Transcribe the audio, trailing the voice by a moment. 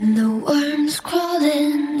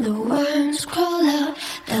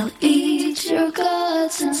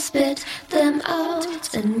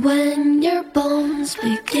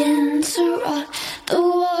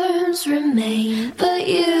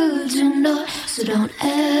So don't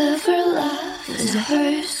ever laugh as a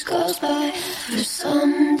hearse goes by, for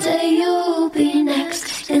someday you'll be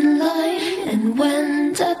next in line. And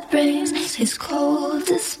when death brings his cold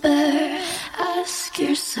despair, ask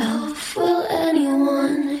yourself, will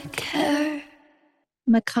anyone care?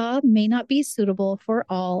 Macabre may not be suitable for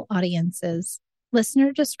all audiences.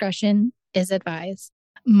 Listener discretion is advised.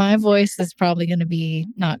 My voice is probably going to be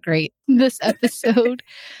not great this episode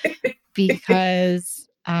because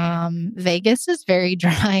Vegas is very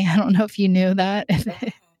dry. I don't know if you knew that.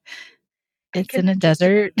 It's in a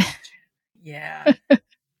desert. Yeah.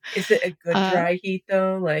 Is it a good dry heat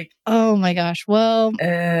though? Like, oh my gosh. Well,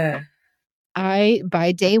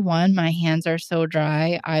 by day one, my hands are so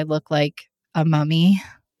dry, I look like a mummy.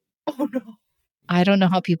 Oh no. I don't know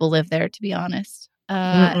how people live there, to be honest.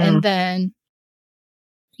 And then,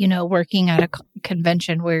 working at a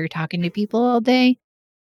convention where you're talking to people all day,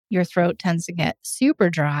 your throat tends to get super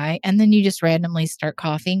dry. And then you just randomly start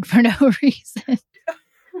coughing for no reason.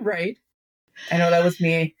 Right. I know that was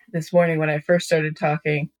me this morning when I first started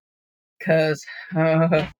talking. Because,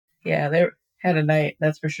 they had a night,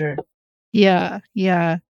 that's for sure. Yeah.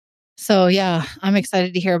 So, I'm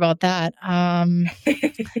excited to hear about that. I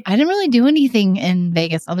didn't really do anything in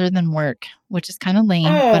Vegas other than work, which is kind of lame,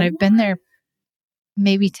 but I've been there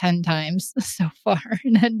maybe 10 times so far.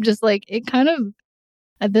 And I'm just like, it kind of,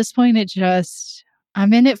 at this point,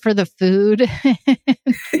 I'm in it for the food.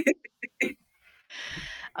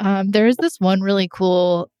 There's this one really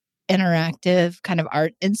cool interactive kind of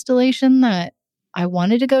art installation that I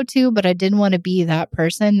wanted to go to, but I didn't want to be that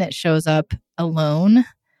person that shows up alone.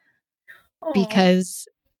 Because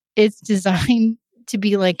it's designed to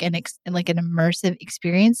be like an immersive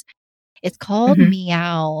experience. It's called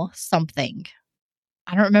Meow something.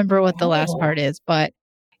 I don't remember what the last part is, but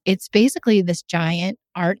it's basically this giant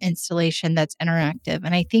art installation that's interactive.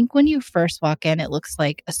 And I think when you first walk in, it looks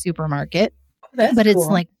like a supermarket. That's but cool. It's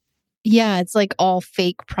like, it's like all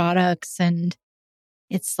fake products and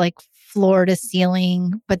it's like floor to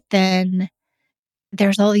ceiling. But then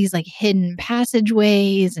there's all these like hidden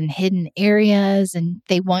passageways and hidden areas, and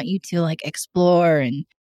they want you to like explore and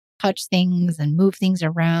touch things and move things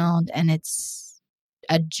around. And it's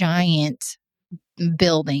a giant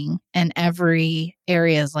building, and every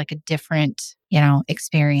area is like a different,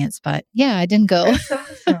 experience. But I didn't go. That's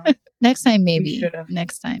awesome. Next time, maybe.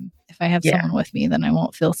 Next time, if I have someone with me, then I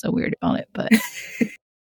won't feel so weird about it. But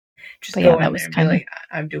just go in there and be like,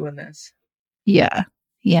 I'm doing this. Yeah.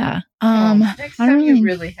 Next time you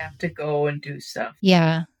really have to go and do stuff.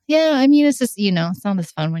 Yeah. I mean, it's just, it's not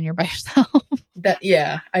as fun when you're by yourself.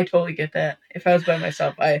 I totally get that. If I was by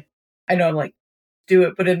myself, I know I'm like, do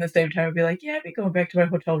it, but in the same time, I'd be like, I'd be going back to my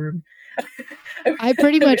hotel room. I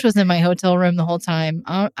pretty much was in my hotel room the whole time.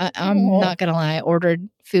 I'm not going to lie. I ordered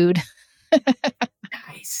food.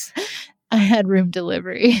 Nice. I had room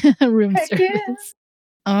delivery, room service.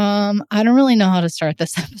 Yeah. I don't really know how to start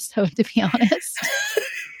this episode, to be honest.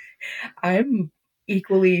 I'm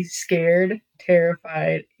equally scared,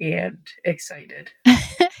 terrified, and excited.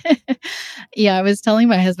 I was telling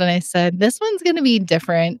my husband, I said, this one's going to be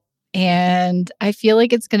different. And I feel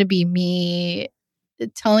like it's going to be me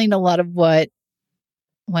telling a lot of I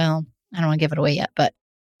don't want to give it away yet, but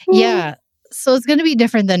so it's going to be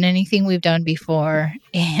different than anything we've done before.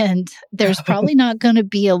 And there's probably not going to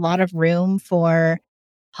be a lot of room for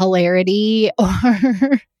hilarity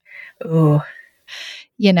or,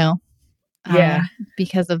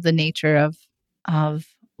 because of the nature of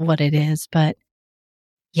what it is. But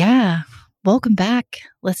welcome back,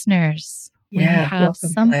 listeners. We have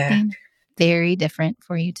something very different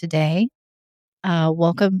for you today.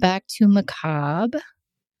 Welcome back to Macabre.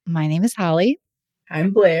 My name is Holly.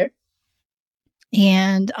 I'm Blair.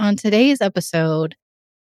 And on today's episode,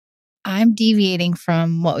 I'm deviating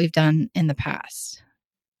from what we've done in the past.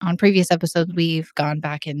 On previous episodes, we've gone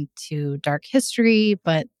back into dark history,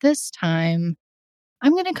 but this time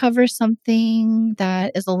I'm going to cover something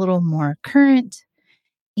that is a little more current.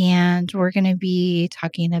 And we're going to be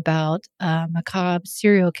talking about a macabre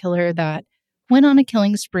serial killer that went on a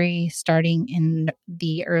killing spree starting in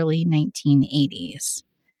the early 1980s.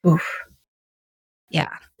 Oof.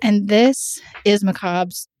 Yeah. And this is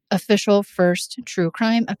Macabre's official first true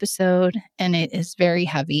crime episode, and it is very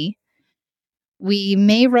heavy. We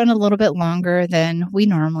may run a little bit longer than we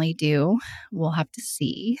normally do. We'll have to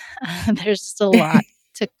see. There's just a lot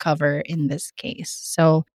to cover in this case.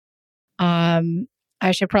 So,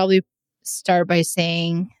 I should probably start by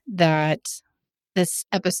saying that this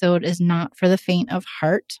episode is not for the faint of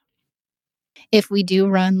heart. If we do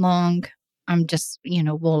run long, I'm just,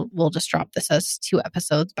 we'll just drop this as 2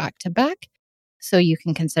 episodes back to back. So you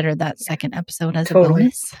can consider that second episode as Totally. a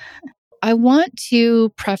bonus. I want to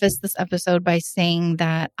preface this episode by saying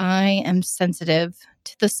that I am sensitive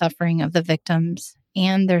to the suffering of the victims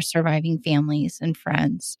and their surviving families and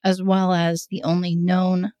friends, as well as the only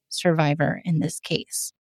known survivor in this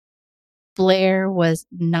case. Blair was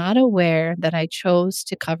not aware that I chose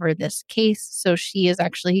to cover this case, so she is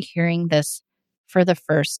actually hearing this for the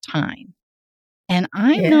first time. And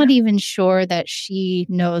I'm not even sure that she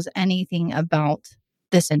knows anything about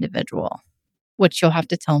this individual, which you'll have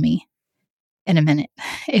to tell me in a minute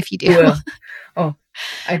if you do. Will. Oh,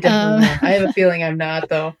 I definitely will. I have a feeling I'm not,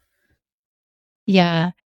 though.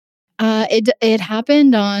 Yeah. It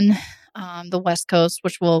happened on the West Coast,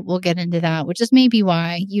 which we'll get into that, which is maybe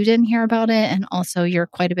why you didn't hear about it. And also you're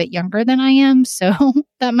quite a bit younger than I am. So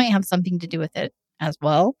that might have something to do with it as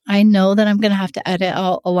well. I know that I'm going to have to edit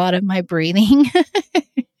out a lot of my breathing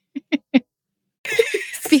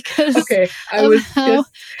because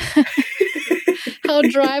how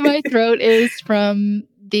dry my throat is from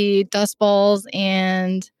the dust balls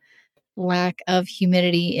and lack of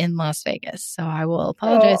humidity in Las Vegas. So I will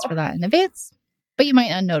apologize for that in advance, but you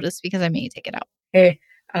might not notice because I may take it out. Hey,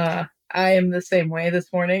 I am the same way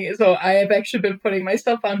this morning. So I have actually been putting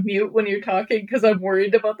myself on mute when you're talking because I'm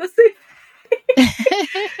worried about the same thing.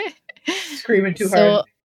 Screaming too hard.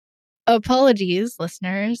 Apologies,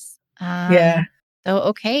 listeners. Yeah. So,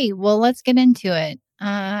 okay, well, let's get into it.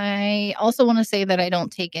 I also want to say that I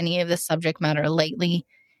don't take any of the subject matter lightly.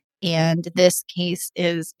 And this case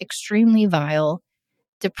is extremely vile,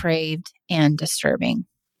 depraved, and disturbing.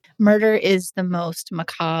 Murder is the most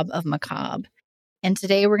macabre of macabre. And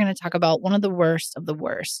today we're going to talk about one of the worst of the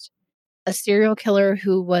worst. A serial killer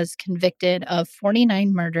who was convicted of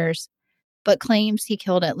 49 murders, but claims he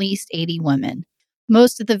killed at least 80 women.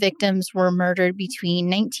 Most of the victims were murdered between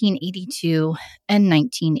 1982 and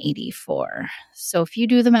 1984. So if you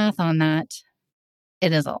do the math on that,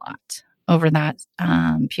 it is a lot over that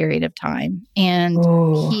period of time. And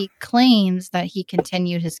he claims that he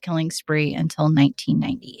continued his killing spree until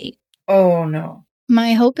 1998. Oh, no.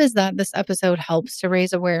 My hope is that this episode helps to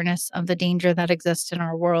raise awareness of the danger that exists in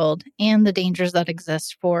our world and the dangers that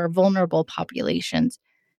exist for vulnerable populations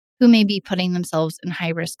who may be putting themselves in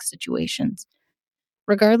high-risk situations.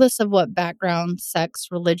 Regardless of what background, sex,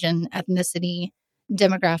 religion, ethnicity,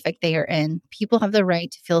 demographic they are in, people have the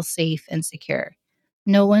right to feel safe and secure.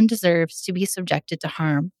 No one deserves to be subjected to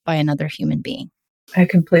harm by another human being. I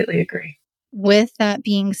completely agree. With that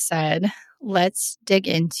being said, let's dig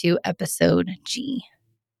into episode G.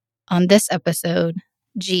 On this episode,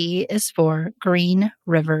 G is for Green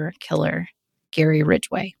River Killer, Gary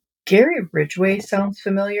Ridgway. Gary Ridgway sounds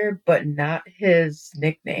familiar, but not his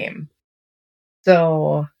nickname.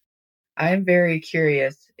 So I'm very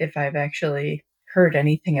curious if I've actually heard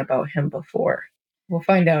anything about him before. We'll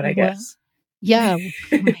find out, I guess. Yeah,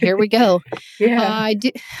 here we go. Yeah.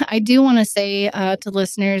 I do want to say to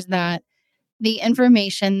listeners that the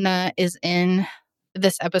information that is in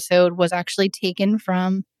this episode was actually taken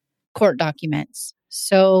from court documents.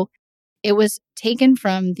 So it was taken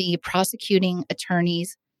from the prosecuting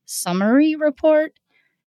attorney's summary report.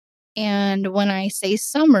 And when I say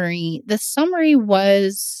summary, the summary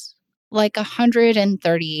was like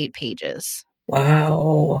 138 pages.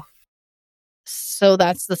 Wow. So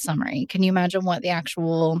that's the summary. Can you imagine what the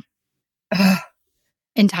actual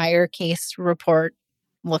entire case report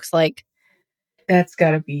looks like? That's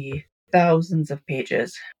got to be thousands of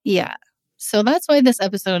pages. Yeah. So that's why this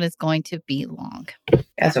episode is going to be long.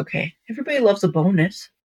 That's okay. Everybody loves a bonus.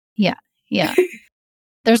 Yeah. Yeah.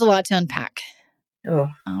 There's a lot to unpack. Oh.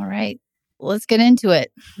 All right. Let's get into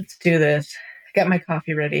it. Let's do this. I got my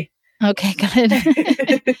coffee ready. Okay,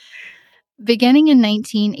 good. Beginning in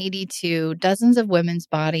 1982, dozens of women's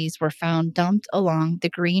bodies were found dumped along the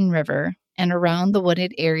Green River and around the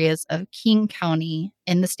wooded areas of King County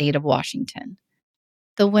in the state of Washington.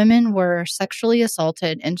 The women were sexually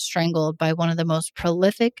assaulted and strangled by one of the most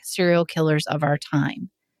prolific serial killers of our time.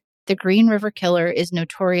 The Green River Killer is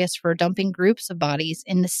notorious for dumping groups of bodies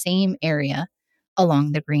in the same area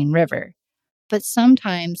along the Green River, but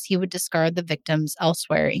sometimes he would discard the victims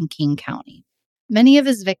elsewhere in King County. Many of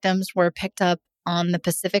his victims were picked up on the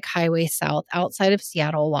Pacific Highway South outside of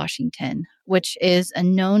Seattle, Washington, which is a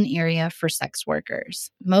known area for sex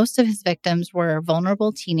workers. Most of his victims were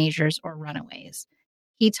vulnerable teenagers or runaways.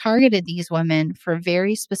 He targeted these women for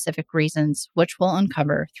very specific reasons, which we'll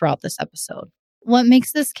uncover throughout this episode. What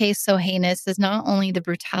makes this case so heinous is not only the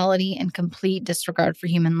brutality and complete disregard for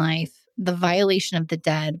human life, the violation of the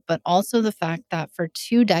dead, but also the fact that for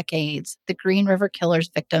 2 decades, the Green River Killer's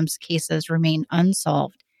victims' cases remain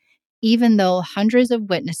unsolved, even though hundreds of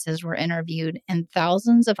witnesses were interviewed and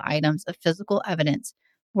thousands of items of physical evidence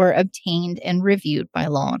were obtained and reviewed by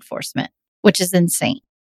law enforcement, which is insane.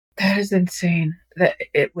 That is insane that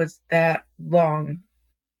it was that long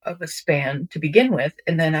of a span to begin with.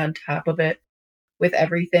 And then on top of it, with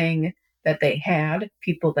everything that they had,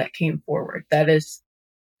 people that came forward. That is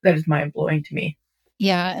mind blowing to me.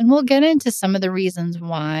 Yeah, and we'll get into some of the reasons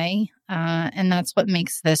why. And that's what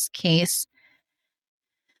makes this case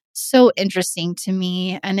so interesting to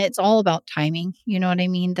me. And it's all about timing. You know what I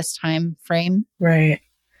mean? This time frame Right.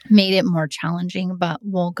 made it more challenging, but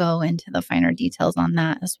we'll go into the finer details on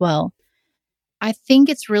that as well. I think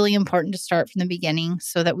it's really important to start from the beginning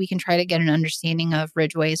so that we can try to get an understanding of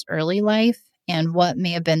Ridgway's early life and what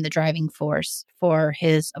may have been the driving force for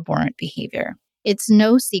his abhorrent behavior. It's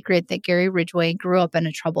no secret that Gary Ridgway grew up in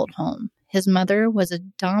a troubled home. His mother was a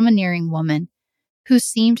domineering woman who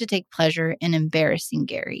seemed to take pleasure in embarrassing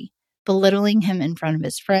Gary, belittling him in front of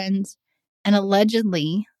his friends, and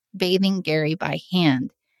allegedly bathing Gary by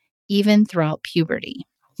hand, even throughout puberty,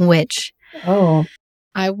 which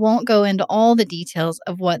I won't go into all the details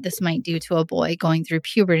of what this might do to a boy going through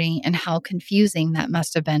puberty and how confusing that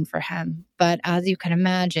must have been for him. But as you can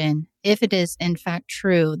imagine, if it is in fact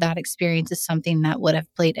true, that experience is something that would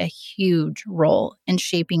have played a huge role in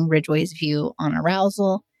shaping Ridgway's view on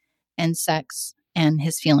arousal and sex and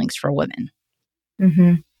his feelings for women.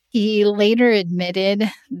 Mm-hmm. He later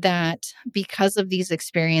admitted that because of these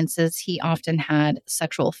experiences, he often had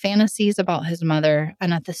sexual fantasies about his mother,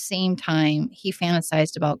 and at the same time, he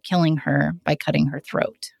fantasized about killing her by cutting her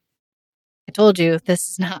throat. I told you, this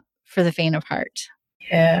is not for the faint of heart.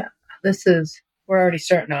 Yeah, we're already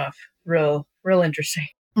starting off real interesting.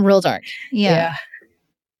 Real dark. Yeah.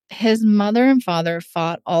 His mother and father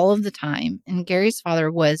fought all of the time, and Gary's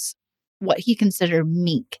father was what he considered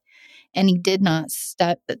meek, and he did not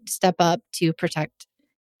step up to protect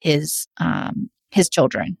his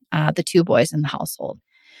children, the two boys in the household.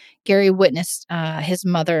 Gary witnessed his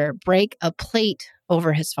mother break a plate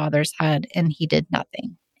over his father's head, and he did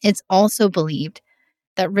nothing. It's also believed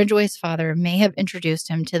that Ridgway's father may have introduced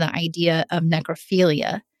him to the idea of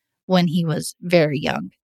necrophilia when he was very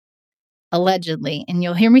young. Allegedly, and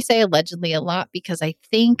you'll hear me say allegedly a lot because I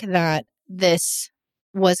think that this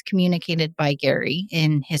was communicated by Gary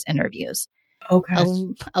in his interviews. Okay.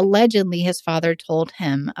 Allegedly, his father told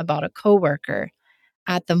him about a coworker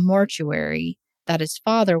at the mortuary that his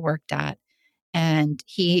father worked at, and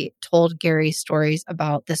he told Gary stories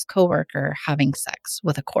about this coworker having sex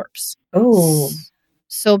with a corpse. Oh.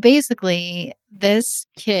 So basically, this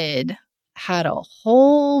kid had a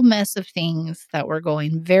whole mess of things that were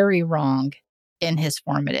going very wrong in his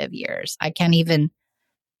formative years. I can't even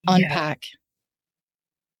unpack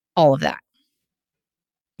all of that.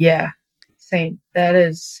 Yeah. Same.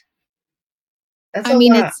 That's I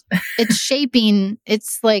mean, lot. It's shaping,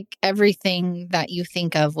 it's like everything that you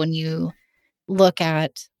think of when you look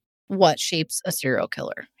at what shapes a serial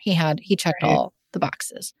killer. He checked all the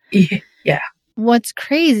boxes. Yeah. What's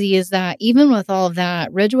crazy is that even with all of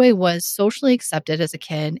that, Ridgway was socially accepted as a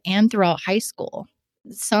kid and throughout high school.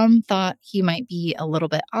 Some thought he might be a little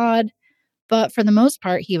bit odd, but for the most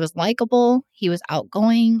part, he was likable, he was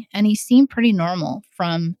outgoing, and he seemed pretty normal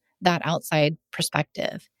from that outside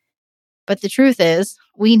perspective. But the truth is,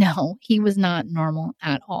 we know he was not normal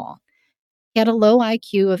at all. He had a low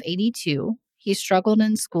IQ of 82, he struggled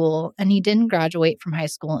in school, and he didn't graduate from high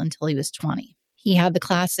school until he was 20. He had the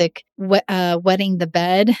classic wetting the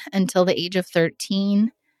bed until the age of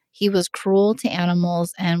 13. He was cruel to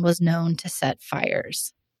animals and was known to set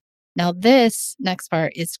fires. Now, this next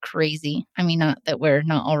part is crazy. I mean, not that we're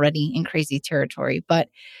not already in crazy territory, but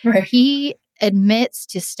he admits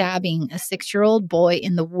to stabbing a 6-year-old boy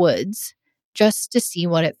in the woods just to see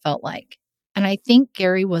what it felt like. And I think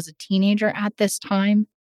Gary was a teenager at this time.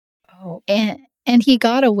 Oh. And he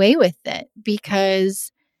got away with it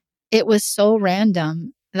because it was so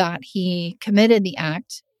random that he committed the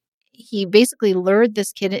act. He basically lured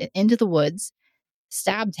this kid into the woods,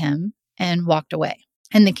 stabbed him, and walked away.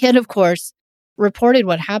 And the kid, of course, reported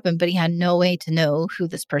what happened, but he had no way to know who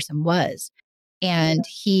this person was. And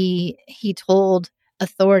he told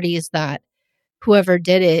authorities that whoever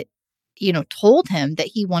did it, told him that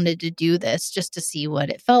he wanted to do this just to see what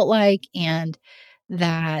it felt like. And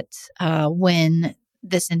that when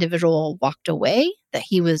this individual walked away, that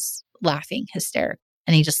he was laughing hysterically,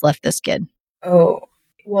 and he just left this kid. Oh,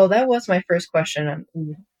 well, that was my first question on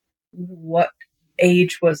what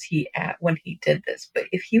age was he at when he did this. But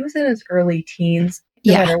if he was in his early teens,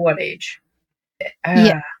 no matter what age.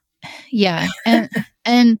 Yeah.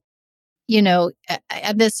 And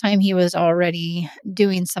at this time he was already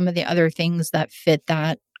doing some of the other things that fit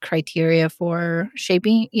that criteria for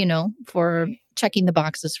shaping, for checking the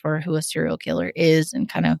boxes for who a serial killer is and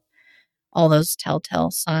kind of all those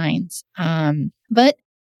telltale signs. But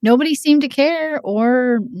nobody seemed to care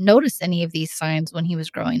or notice any of these signs when he was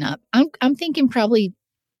growing up. I'm thinking probably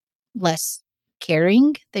less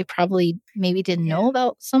caring. They probably maybe didn't know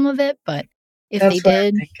about some of it, but if That's they what I'm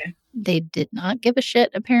did, thinking. they did not give a shit,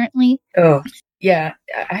 apparently. Oh, yeah.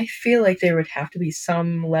 I feel like there would have to be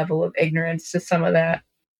some level of ignorance to some of that,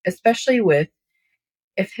 especially with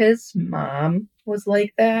if his mom was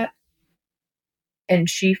like that and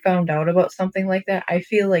she found out about something like that. I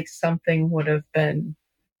feel like something would have been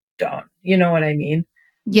done. You know what I mean?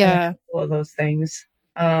 On a Yeah. couple of those things.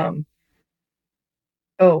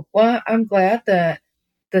 Oh, well, I'm glad that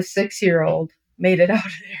the 6-year-old made it out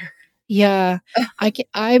of there. Yeah.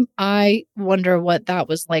 I wonder what that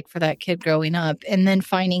was like for that kid growing up and then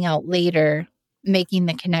finding out later, making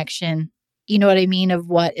the connection, you know what I mean, of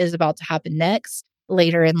what is about to happen next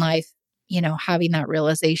later in life, having that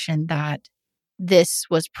realization that this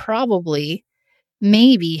was probably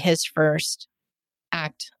maybe his first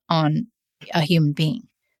act on a human being,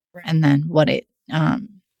 Right. and then what it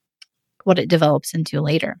develops into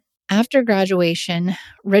later. After graduation,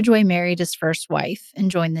 Ridgway married his first wife and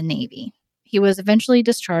joined the Navy. He was eventually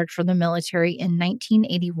discharged from the military in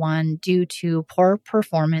 1981 due to poor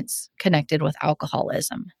performance connected with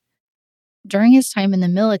alcoholism. During his time in the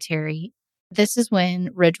military, this is when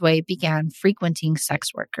Ridgway began frequenting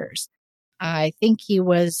sex workers. I think he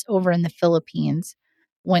was over in the Philippines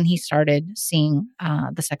when he started seeing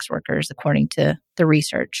the sex workers, according to the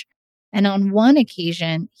research. And on one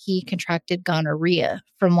occasion, he contracted gonorrhea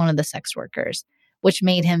from one of the sex workers, which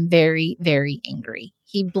made him very, very angry.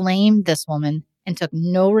 He blamed this woman and took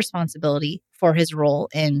no responsibility for his role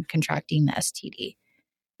in contracting the STD.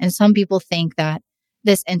 And some people think that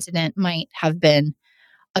this incident might have been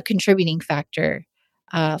a contributing factor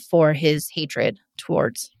for his hatred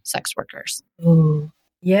towards sex workers. Ooh.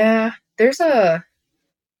 Yeah, there's a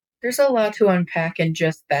lot to unpack in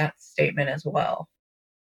just that statement as well.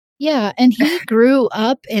 Yeah, and he grew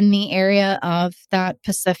up in the area of that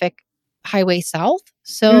Pacific Highway South.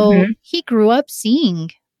 So he grew up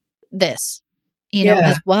seeing this,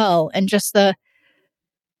 as well. And just the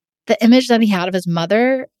image that he had of his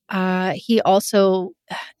mother, he also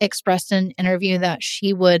expressed in an interview that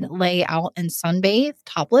she would lay out and sunbathe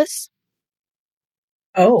topless.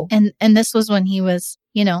 Oh. And this was when he was,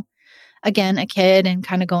 again, a kid and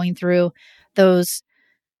kind of going through those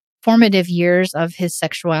formative years of his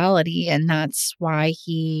sexuality. And that's why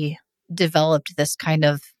he developed this kind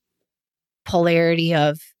of polarity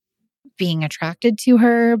of being attracted to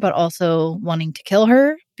her, but also wanting to kill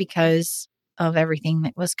her because of everything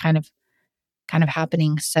that was kind of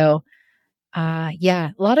happening. So,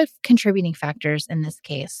 a lot of contributing factors in this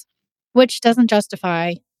case, which doesn't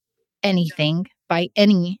justify anything by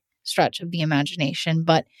any stretch of the imagination,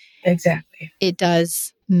 but exactly, it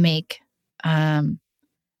does make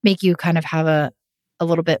you kind of have a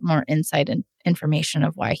little bit more insight and information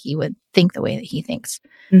of why he would think the way that he thinks.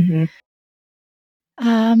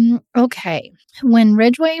 Okay. When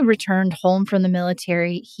Ridgway returned home from the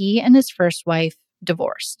military, he and his first wife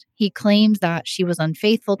divorced. He claims that she was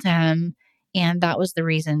unfaithful to him, and that was the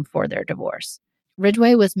reason for their divorce.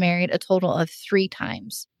 Ridgway was married a total of 3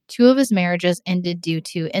 times. 2 of his marriages ended due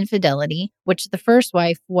to infidelity, which the first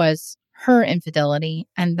wife was her infidelity,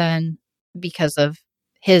 and then because of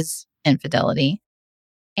his infidelity.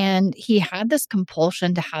 And he had this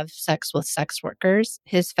compulsion to have sex with sex workers,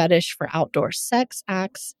 his fetish for outdoor sex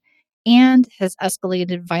acts, and his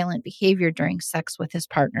escalated violent behavior during sex with his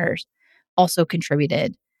partners also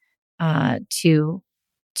contributed to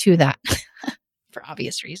that for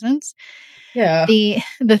obvious reasons. Yeah.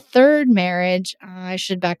 The third marriage, I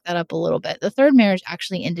should back that up a little bit. The third marriage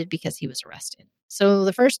actually ended because he was arrested. So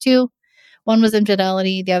the first 2, one was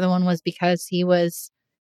infidelity, the other one was because he was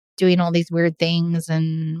doing all these weird things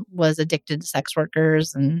and was addicted to sex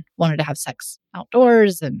workers and wanted to have sex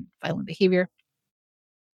outdoors and violent behavior.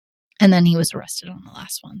 And then he was arrested on the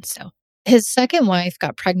last one. So his second wife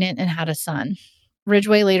got pregnant and had a son.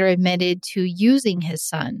 Ridgway later admitted to using his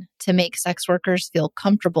son to make sex workers feel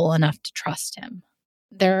comfortable enough to trust him.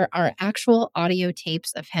 There are actual audio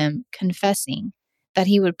tapes of him confessing that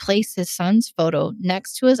he would place his son's photo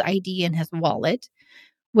next to his ID in his wallet,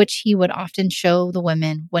 which he would often show the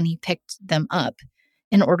women when he picked them up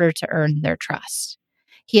in order to earn their trust.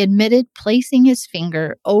 He admitted placing his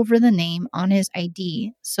finger over the name on his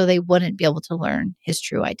ID so they wouldn't be able to learn his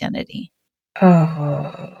true identity.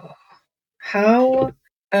 Oh, how?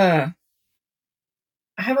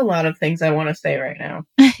 I have a lot of things I want to say right now.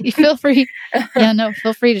 You feel free. Yeah, no,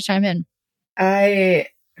 feel free to chime in.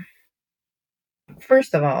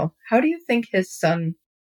 First of all, how do you think his son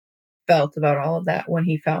felt about all of that when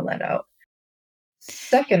he found that out?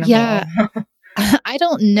 Second of all, I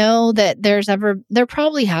don't know that there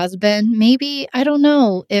probably has been. Maybe, I don't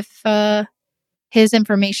know if his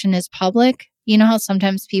information is public. You know how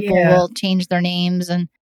sometimes people will change their names and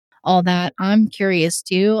all that. I'm curious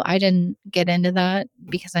too. I didn't get into that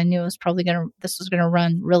because I knew it was this was going to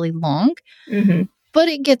run really long. Mm-hmm. But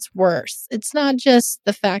it gets worse. It's not just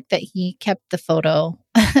the fact that he kept the photo.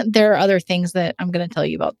 There are other things that I'm going to tell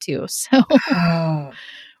you about too. So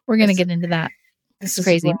we're going to get into that. This is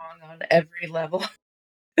crazy. Wrong on every level.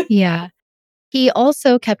 Yeah. He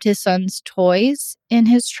also kept his son's toys in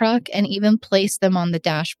his truck and even placed them on the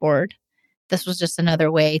dashboard. This was just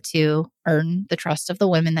another way to earn the trust of the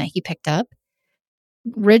women that he picked up.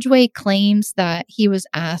 Ridgway claims that he was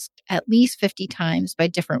asked at least 50 times by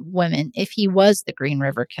different women if he was the Green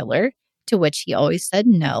River Killer, to which he always said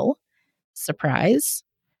no. Surprise.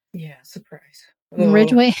 Yeah, surprise.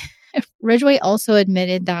 Ridgway also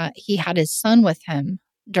admitted that he had his son with him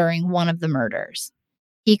during one of the murders.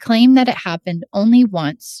 He claimed that it happened only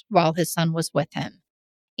once while his son was with him.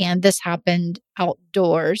 And this happened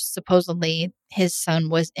outdoors. Supposedly, his son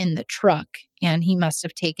was in the truck and he must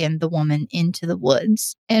have taken the woman into the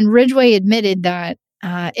woods. And Ridgway admitted that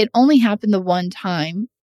it only happened the one time,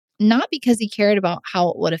 not because he cared about how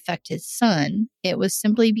it would affect his son. It was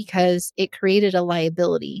simply because it created a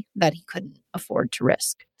liability that he couldn't afford to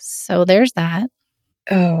risk. So there's that.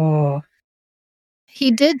 Oh.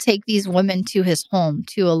 He did take these women to his home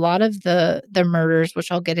too. A lot of the murders,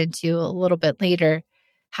 which I'll get into a little bit later,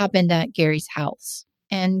 happened at Gary's house.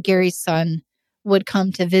 And Gary's son would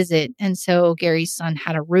come to visit. And so Gary's son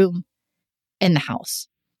had a room in the house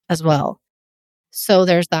as well. So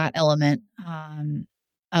there's that element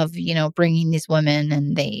of, bringing these women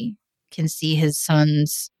and they can see his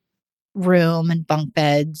son's room and bunk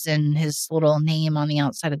beds and his little name on the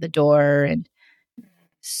outside of the door. And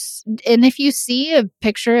if you see a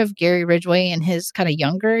picture of Gary Ridgway in his kind of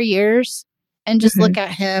younger years and just look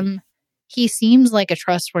at him, he seems like a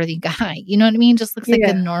trustworthy guy. You know what I mean? Just looks like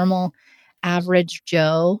a normal, average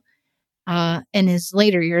Joe. In his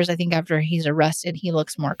later years, I think after he's arrested, he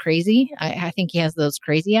looks more crazy. I think he has those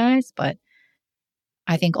crazy eyes, but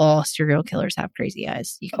I think all serial killers have crazy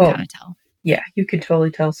eyes. You can kind of tell. Yeah, you can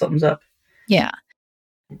totally tell something's up. Yeah.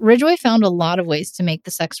 Ridgway found a lot of ways to make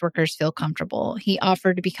the sex workers feel comfortable. He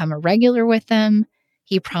offered to become a regular with them.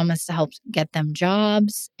 He promised to help get them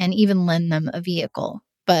jobs and even lend them a vehicle,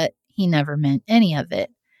 but he never meant any of it.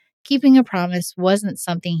 Keeping a promise wasn't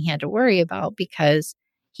something he had to worry about because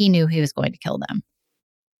he knew he was going to kill them.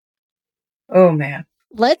 Oh, man.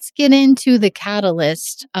 Let's get into the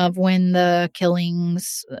catalyst of when the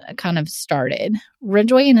killings kind of started.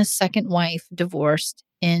 Ridgway and his second wife divorced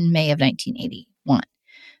in May of 1981.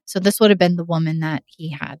 So this would have been the woman that he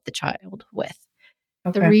had the child with.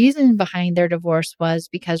 Okay. The reason behind their divorce was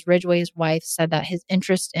because Ridgway's wife said that his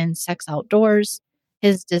interest in sex outdoors,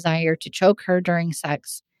 his desire to choke her during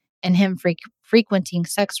sex, and him frequenting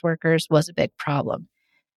sex workers was a big problem.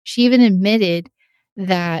 She even admitted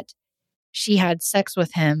that she had sex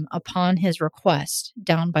with him upon his request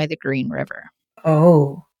down by the Green River.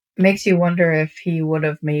 Oh, makes you wonder if he would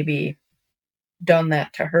have maybe done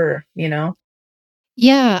that to her,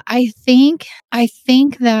 Yeah, I think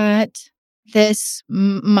that this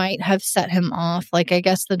might have set him off. Like, I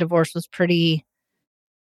guess the divorce was pretty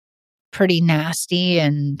nasty.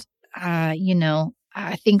 And,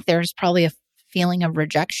 I think there's probably a feeling of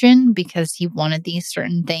rejection because he wanted these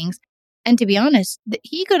certain things. And to be honest,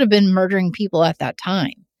 he could have been murdering people at that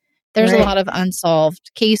time. There's a lot of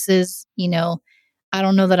unsolved cases. I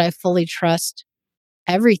don't know that I fully trust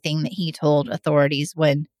everything that he told authorities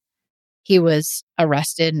when he was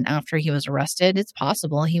arrested and after he was arrested. It's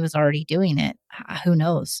possible he was already doing it. Who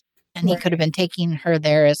knows? And he could have been taking her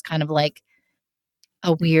there as kind of like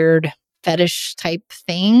a weird fetish type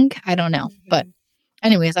thing. I don't know. But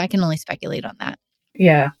anyways, I can only speculate on that.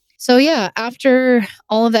 Yeah. So yeah, after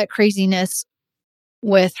all of that craziness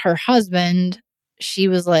with her husband, she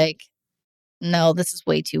was like, no, this is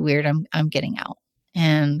way too weird. I'm getting out.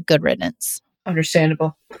 And good riddance.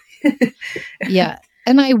 Understandable. Yeah.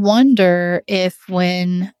 And I wonder if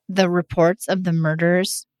when the reports of the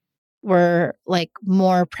murders were like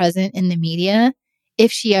more present in the media,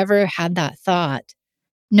 if she ever had that thought,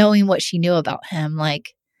 knowing what she knew about him,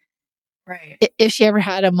 like, if she ever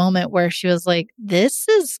had a moment where she was like, this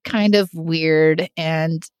is kind of weird.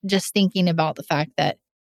 And just thinking about the fact that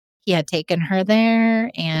he had taken her there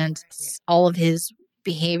and all of his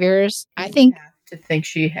behaviors, You I think have to think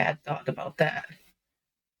she had thought about that.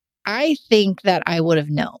 that I would have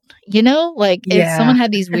known, like if someone Yeah.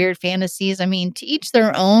 had these weird fantasies, I mean, to each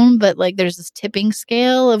their own, but like there's this tipping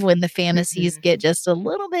scale of when the fantasies Mhm. get just a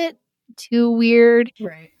little bit too weird.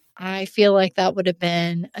 Right. I feel like that would have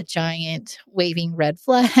been a giant waving red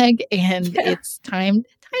flag, and Yeah. it's time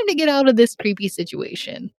to get out of this creepy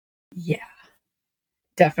situation. Yeah.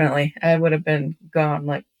 Definitely. I would have been gone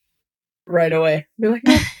like right away. Be like,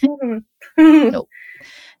 no, no, no. Nope.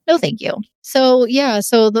 No, thank you. So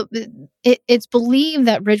it's believed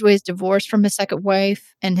that Ridgway's divorce from his second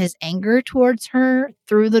wife and his anger towards her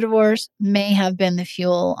through the divorce may have been the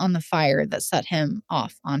fuel on the fire that set him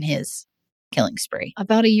off on his killing spree.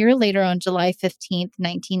 About a year later, on July 15th,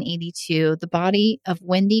 1982, the body of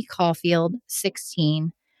Wendy Caulfield,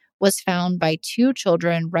 16, was found by two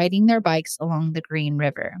children riding their bikes along the Green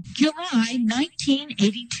River. July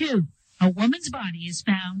 1982, a woman's body is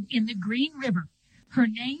found in the Green River. Her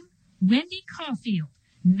name, Wendy Caulfield.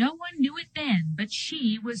 No one knew it then, but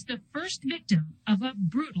she was the first victim of a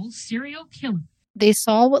brutal serial killer. They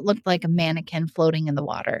saw what looked like a mannequin floating in the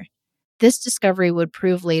water. This discovery would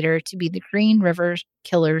prove later to be the Green River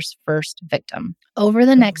killer's first victim. Over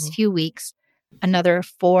the next few weeks, another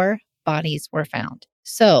 4 bodies were found.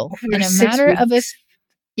 So, Over in a 6 matter of weeks.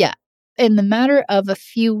 in the matter of a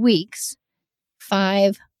few weeks,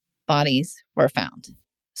 5 bodies were found.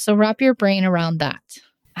 So wrap your brain around that.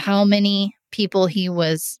 How many people he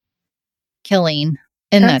was killing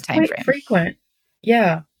in That's that time quite frame. frequent.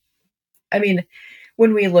 Yeah. I mean,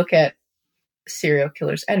 when we look at serial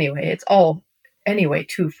killers anyway, it's all anyway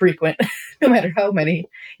too frequent, no matter how many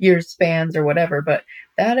years spans or whatever. But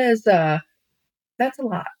that is that's a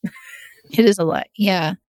lot. It is a lot.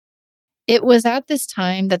 Yeah. It was at this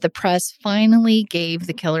time that the press finally gave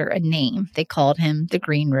the killer a name. They called him the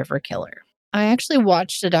Green River Killer. I actually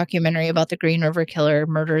watched a documentary about the Green River Killer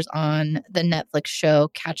murders on the Netflix show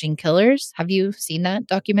Catching Killers. Have you seen that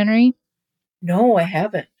documentary? No, I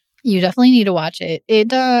haven't. You definitely need to watch it.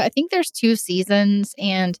 I think there's 2 seasons,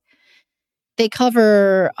 and they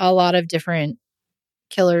cover a lot of different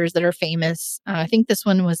killers that are famous. I think this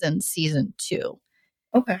one was in season 2.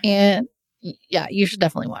 Okay. And yeah, you should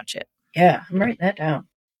definitely watch it. Yeah, I'm writing that down.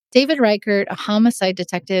 David Reichert, a homicide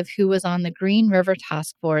detective who was on the Green River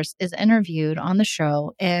Task Force, is interviewed on the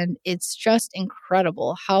show, and it's just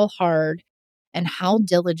incredible how hard and how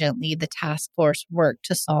diligently the task force worked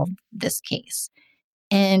to solve this case.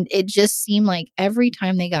 And it just seemed like every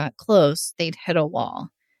time they got close, they'd hit a wall.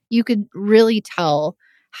 You could really tell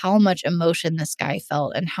how much emotion this guy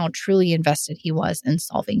felt and how truly invested he was in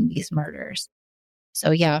solving these murders.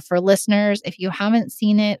 So yeah, for listeners, if you haven't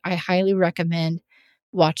seen it, I highly recommend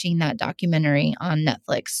watching that documentary on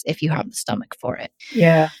Netflix if you have the stomach for it.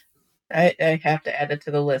 Yeah. I have to add it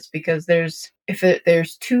to the list because there's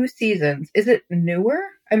 2 seasons. Is it newer?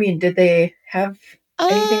 I mean, did they have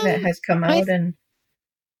anything that has come out and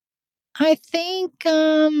I think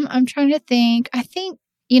I'm trying to think. I think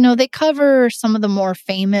they cover some of the more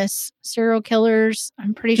famous serial killers.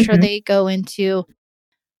 I'm pretty sure they go into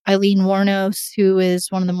Eileen Wuornos, who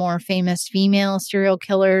is one of the more famous female serial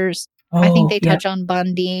killers. I think they touch on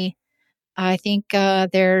Bundy. I think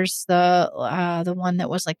there's the one that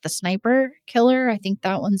was like the sniper killer. I think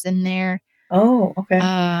that one's in there. Oh, okay.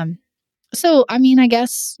 So I mean, I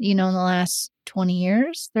guess in the last 20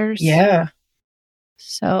 years, there's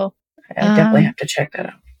So I definitely have to check that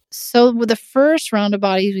out. So the first round of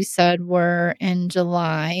bodies we said were in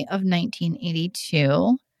July of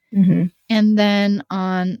 1982. Mm-hmm. And then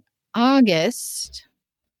on August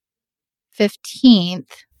 15th,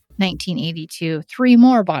 1982, 3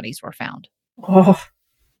 more bodies were found. Oh.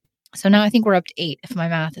 So now I think we're up to 8, if my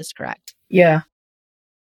math is correct. Yeah.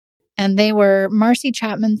 And they were Marcy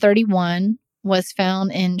Chapman, 31, was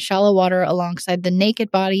found in shallow water alongside the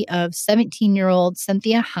naked body of 17-year-old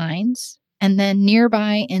Cynthia Hines. And then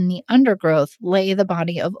nearby in the undergrowth lay the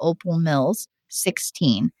body of Opal Mills,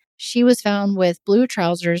 16. She was found with blue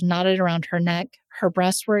trousers knotted around her neck, her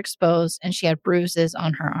breasts were exposed, and she had bruises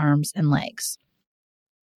on her arms and legs.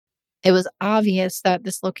 It was obvious that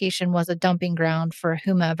this location was a dumping ground for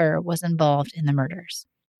whomever was involved in the murders.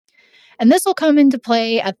 And this will come into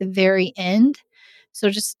play at the very end. So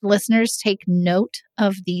just listeners, take note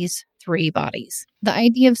of these 3 bodies. The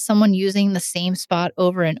idea of someone using the same spot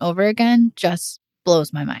over and over again just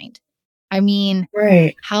blows my mind. I mean,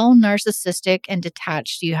 how narcissistic and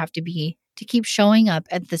detached do you have to be to keep showing up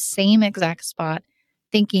at the same exact spot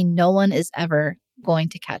thinking no one is ever going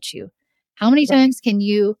to catch you? How many times can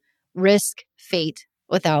you risk fate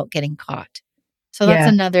without getting caught? So that's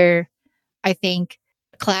another, I think,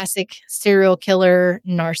 classic serial killer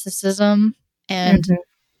narcissism. And Mhm.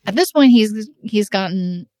 at this point, he's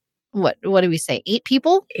gotten, what do we say, 8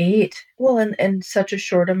 people? 8. Well, and such a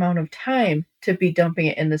short amount of time to be dumping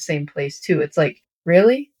it in the same place too. It's like,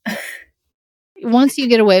 really? Once you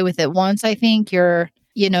get away with it once, I think you're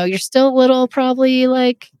still a little probably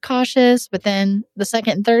like cautious, but then the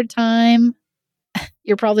second and third time,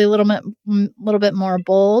 you're probably a little bit more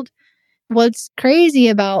bold. What's crazy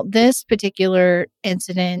about this particular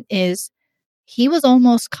incident is he was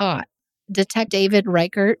almost caught. Detective David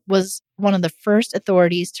Reichert was one of the first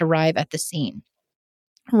authorities to arrive at the scene.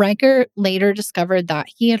 Reichert later discovered that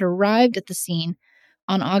he had arrived at the scene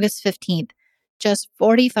on August 15th, just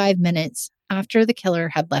 45 minutes after the killer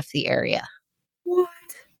had left the area. What?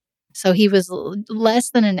 So he was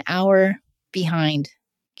less than an hour behind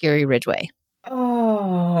Gary Ridgway.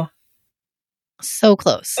 Oh. So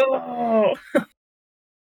close. Oh.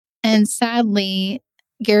 And sadly,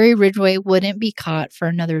 Gary Ridgway wouldn't be caught for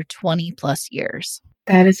another 20 plus years.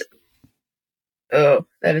 That is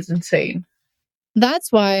insane.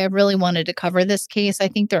 That's why I really wanted to cover this case. I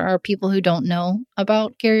think there are people who don't know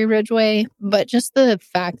about Gary Ridgway, but just the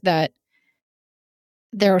fact that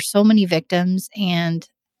there are so many victims, and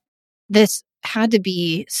this had to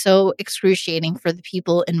be so excruciating for the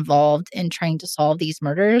people involved in trying to solve these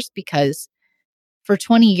murders, because for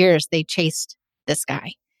 20 years they chased this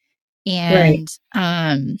guy. And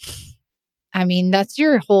I mean, that's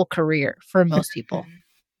your whole career for most people.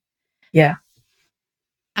 Yeah.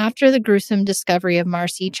 After the gruesome discovery of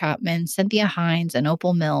Marcy Chapman, Cynthia Hines, and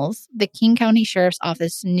Opal Mills, the King County Sheriff's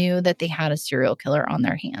Office knew that they had a serial killer on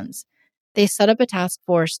their hands. They set up a task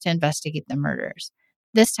force to investigate the murders.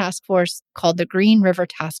 This task force, called the Green River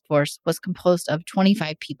Task Force, was composed of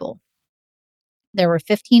 25 people. There were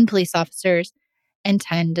 15 police officers and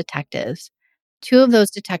 10 detectives. 2 of those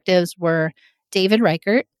detectives were David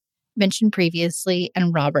Reichert, mentioned previously,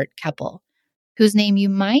 and Robert Keppel, whose name you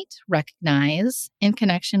might recognize in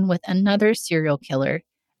connection with another serial killer,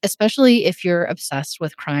 especially if you're obsessed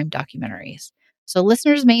with crime documentaries. So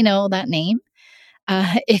listeners may know that name.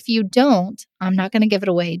 If you don't, I'm not going to give it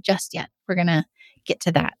away just yet. We're going to get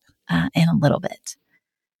to that in a little bit.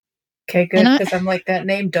 Okay, good, because I'm like, that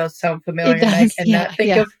name does sound familiar. It does, and I cannot think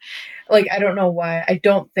yeah. of, like, I don't know why. I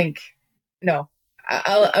don't think, no.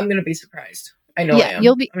 I'm going to be surprised. I know I am.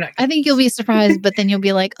 You'll be. I'm not I think you'll be surprised, but then you'll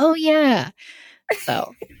be like, "Oh yeah."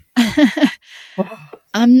 So,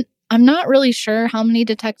 I'm not really sure how many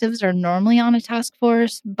detectives are normally on a task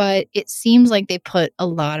force, but it seems like they put a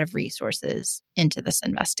lot of resources into this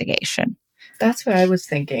investigation. That's what I was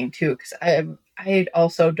thinking too, because I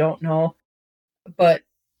also don't know, but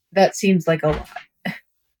that seems like a lot.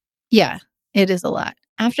 Yeah, it is a lot.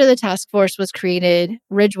 After the task force was created,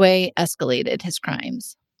 Ridgway escalated his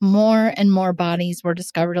crimes. More and more bodies were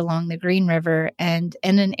discovered along the Green River and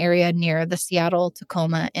in an area near the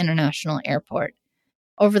Seattle-Tacoma International Airport.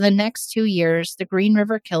 Over the next 2 years, the Green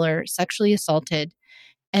River killer sexually assaulted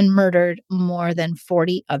and murdered more than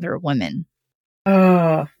 40 other women.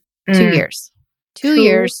 2 years. 2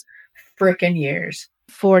 years. Frickin' years.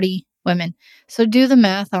 40 women. So do the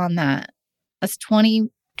math on that. That's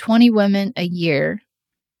 20 women a year.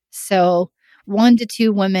 So 1 to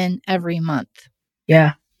 2 women every month.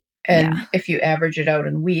 Yeah. And if you average it out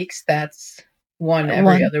in weeks, that's one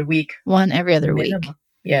other week. 1 every other minimum. week.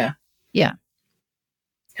 Yeah. Yeah.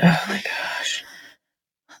 Oh my gosh.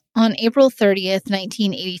 On April 30th,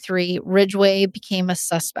 1983, Ridgway became a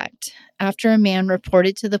suspect after a man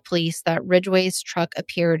reported to the police that Ridgway's truck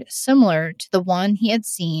appeared similar to the one he had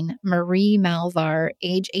seen Marie Malvar,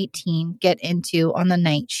 age 18, get into on the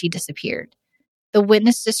night she disappeared. The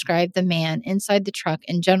witness described the man inside the truck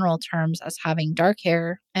in general terms as having dark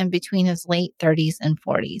hair and between his late 30s and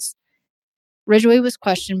 40s. Ridgway was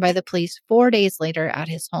questioned by the police 4 days later at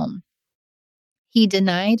his home. He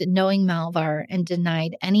denied knowing Malvar and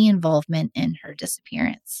denied any involvement in her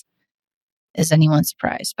disappearance. Is anyone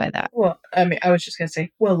surprised by that? Well, I mean, I was just going to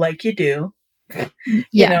say, well, like you do. Yeah.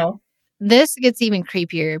 You know? This gets even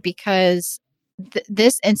creepier because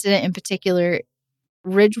this incident in particular,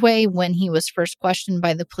 Ridgway, when he was first questioned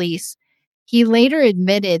by the police, he later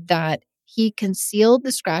admitted that he concealed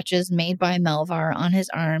the scratches made by Malvar on his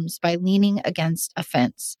arms by leaning against a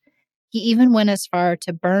fence. He even went as far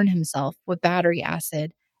to burn himself with battery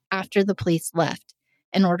acid after the police left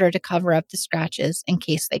in order to cover up the scratches in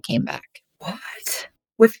case they came back. What?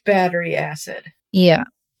 With battery acid? Yeah.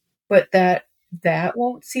 But that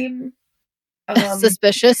won't seem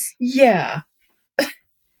suspicious. Yeah.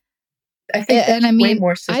 I think that's way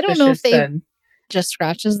more suspicious. I don't know if they just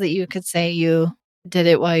scratches that you could say you did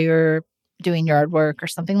it while you're doing yard work or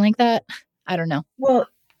something like that. I don't know. Well,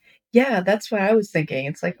 yeah, that's what I was thinking.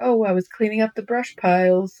 It's like, oh, I was cleaning up the brush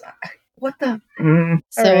piles. What the? All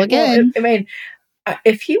So right. again, Well, I mean,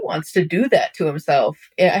 if he wants to do that to himself,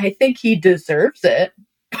 I think he deserves it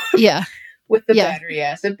yeah. with the Yeah. battery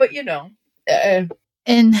acid. But,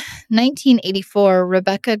 In 1984,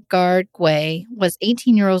 Rebecca Ridgway was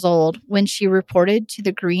 18 years old when she reported to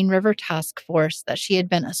the Green River Task Force that she had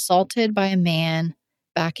been assaulted by a man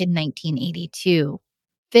back in 1982,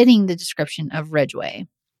 fitting the description of Ridgway.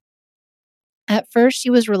 At first, she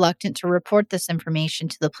was reluctant to report this information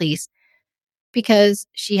to the police because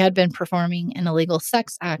she had been performing an illegal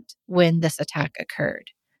sex act when this attack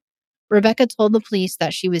occurred. Rebecca told the police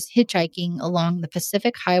that she was hitchhiking along the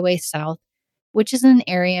Pacific Highway South, which is an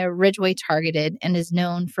area Ridgway targeted and is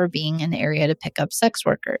known for being an area to pick up sex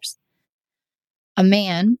workers. A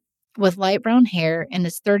man with light brown hair in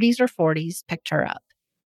his 30s or 40s picked her up.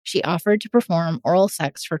 She offered to perform oral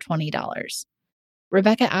sex for $20.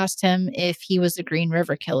 Rebecca asked him if he was a Green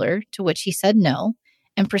River killer, to which he said no,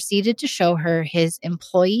 and proceeded to show her his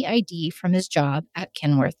employee ID from his job at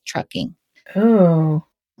Kenworth Trucking. Oh.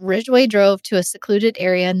 Ridgway drove to a secluded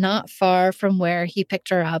area not far from where he picked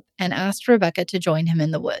her up and asked Rebecca to join him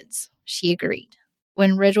in the woods. She agreed.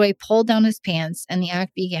 When Ridgway pulled down his pants and the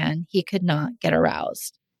act began, he could not get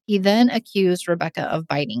aroused. He then accused Rebecca of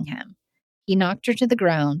biting him. He knocked her to the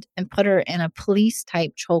ground and put her in a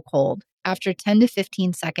police-type chokehold. After 10 to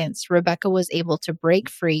 15 seconds, Rebecca was able to break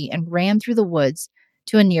free and ran through the woods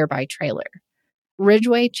to a nearby trailer.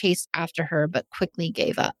 Ridgway chased after her but quickly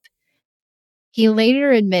gave up. He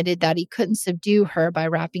later admitted that he couldn't subdue her by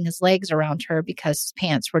wrapping his legs around her because his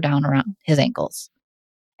pants were down around his ankles.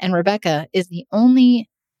 And Rebecca is the only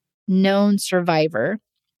known survivor,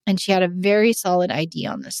 and she had a very solid ID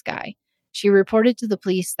on this guy. She reported to the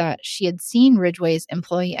police that she had seen Ridgway's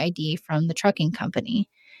employee ID from the trucking company,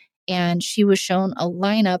 and she was shown a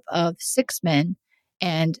lineup of 6 men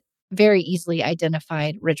and very easily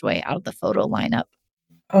identified Ridgway out of the photo lineup.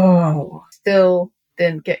 Oh, still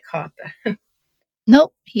didn't get caught then.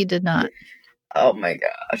 Nope, he did not. Oh my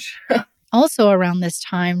gosh. Also around this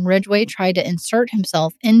time, Ridgway tried to insert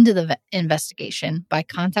himself into the investigation by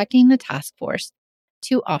contacting the task force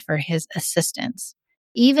to offer his assistance,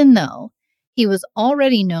 even though he was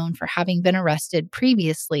already known for having been arrested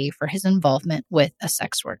previously for his involvement with a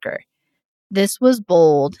sex worker. This was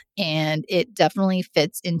bold, and it definitely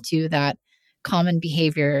fits into that common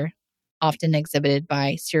behavior often exhibited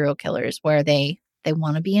by serial killers where they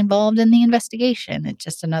want to be involved in the investigation. It's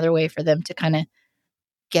just another way for them to kind of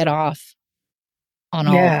get off on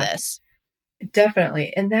all of this.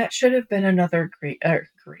 Definitely. And that should have been another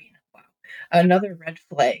another red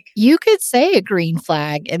flag. You could say a green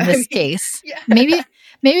flag in this case. Yeah.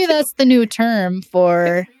 Maybe that's the new term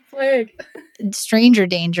for flag. Stranger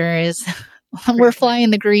danger is we're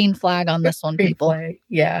flying the green flag on this one, green people. Flag.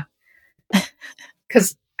 Yeah.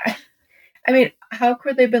 Because, I mean, how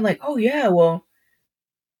could they have been like, oh, yeah, well,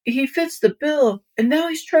 he fits the bill, and now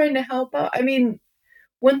he's trying to help out? I mean,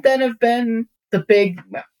 wouldn't that have been the big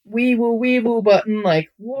wee-woo button? Like,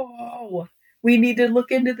 whoa, we need to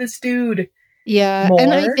look into this dude. Yeah, more.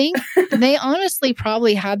 And I think they honestly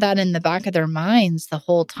probably had that in the back of their minds the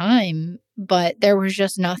whole time, but there was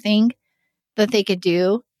just nothing that they could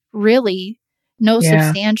do, really, no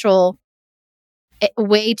substantial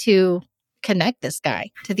way to connect this guy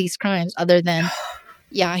to these crimes other than,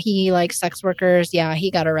 yeah, he likes sex workers, yeah,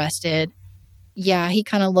 he got arrested, yeah, he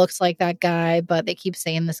kind of looks like that guy, but they keep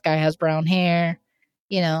saying this guy has brown hair,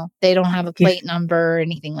 they don't have a plate number or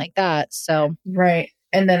anything like that, so. Right.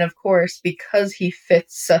 And then, of course, because he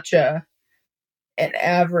fits such an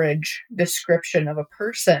average description of a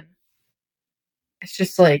person, it's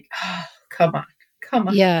just like, oh, come on.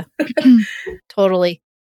 Yeah, totally.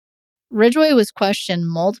 Ridgway was questioned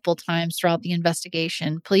multiple times throughout the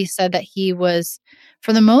investigation. Police said that he was,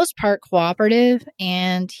 for the most part, cooperative,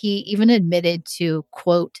 and he even admitted to,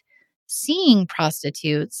 quote, seeing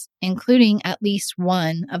prostitutes, including at least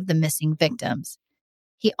one of the missing victims.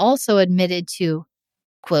 He also admitted to,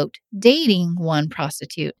 quote, dating one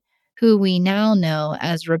prostitute, who we now know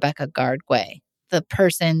as Rebecca Ridgway, the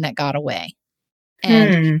person that got away.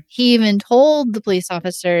 And he even told the police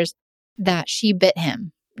officers that she bit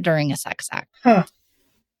him during a sex act. Huh.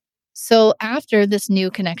 So after this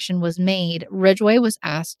new connection was made, Ridgway was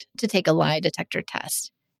asked to take a lie detector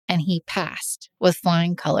test, and he passed with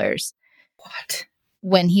flying colors. What?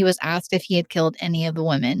 When he was asked if he had killed any of the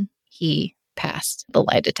women, he passed the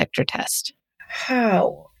lie detector test.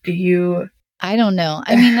 How do you... I don't know.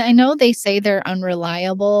 I mean, I know they say they're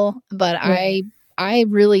unreliable, but right. I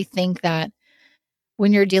really think that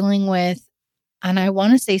when you're dealing with and I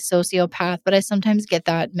want to say sociopath, but I sometimes get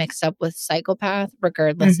that mixed up with psychopath,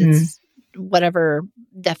 regardless, Mhm. it's whatever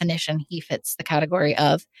definition he fits the category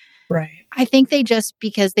of. Right. I think they just,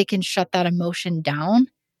 because they can shut that emotion down,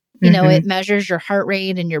 you know, it measures your heart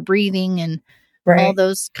rate and your breathing and all Right.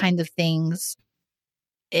 those kinds of things.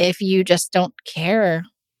 If you just don't care,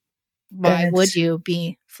 why Then would it's, you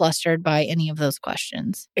be flustered by any of those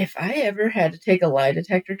questions? if I ever had to take a lie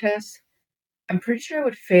detector test, I'm pretty sure I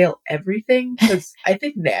would fail everything because I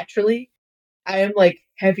think naturally I am like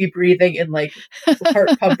heavy breathing and like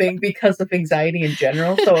heart pumping because of anxiety in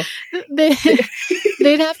general. So,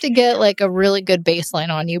 They'd have to get like a really good baseline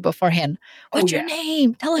on you beforehand. oh What's your yeah,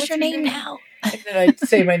 name? Tell us what's your name now. And then I'd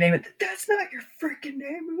say my name, and that's not your freaking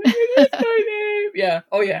name. I'm like, it is my name. Yeah.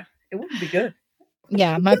 Oh yeah. It wouldn't be good.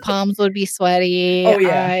 Yeah, my palms would be sweaty. Oh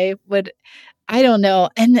yeah. I don't know.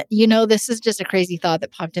 And you know, this is just a crazy thought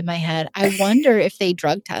that popped in my head. I wonder if they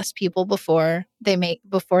drug test people before they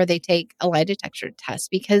take a lie detector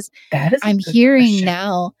test, because That is a I'm good hearing question.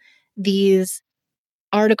 now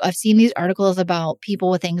I've seen these articles about people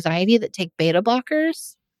with anxiety that take beta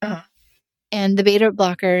blockers, Uh-huh. and the beta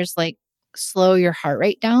blockers like slow your heart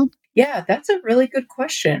rate down. Yeah, that's a really good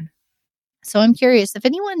question. So I'm curious if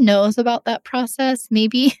anyone knows about that process,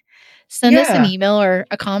 maybe send us an Yeah. email or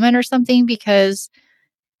a comment or something, because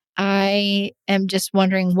I am just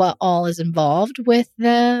wondering what all is involved with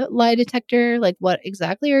the lie detector. Like, what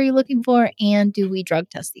exactly are you looking for? And do we drug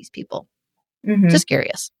test these people? Mm-hmm. Just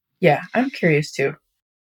curious. Yeah, I'm curious too.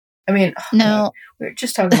 I mean, oh God, Now, we were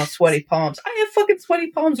just talking about sweaty palms. I have fucking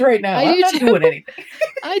sweaty palms right now. I'm not doing anything.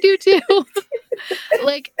 I do too.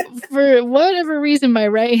 Like, for whatever reason, my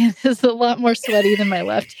right hand is a lot more sweaty than my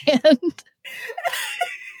left hand.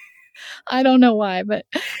 I don't know why, but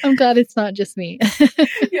I'm glad it's not just me.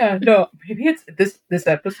 Yeah, no, maybe it's this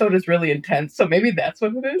episode is really intense, so maybe that's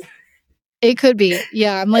what it is. It could be.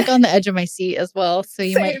 Yeah, I'm like on the edge of my seat as well, so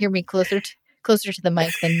you might Same. hear me closer to the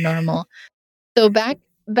mic than normal. So back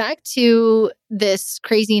to this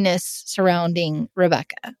craziness surrounding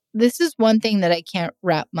Rebecca. This is one thing that I can't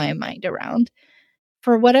wrap my mind around.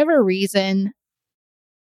 For whatever reason,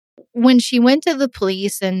 when she went to the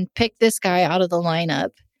police and picked this guy out of the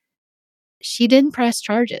lineup, she didn't press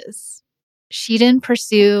charges. She didn't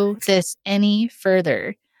pursue this any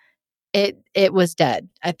further. It was dead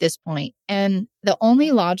at this point. And the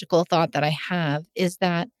only logical thought that I have is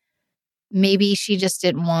that maybe she just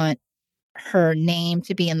didn't want her name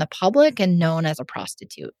to be in the public and known as a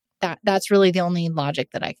prostitute. That's really the only logic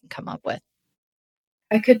that I can come up with.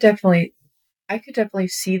 I could definitely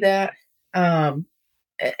see that. And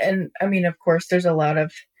I mean, of course, there's a lot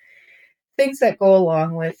of things that go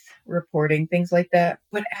along with reporting things like that.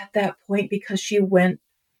 But at that point, because she already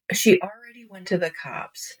went to the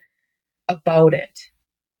cops about it.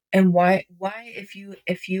 And why if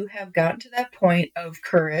you have gotten to that point of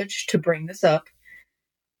courage to bring this up,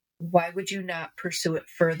 why would you not pursue it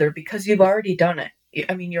further? Because you've already done it.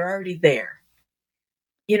 I mean, you're already there.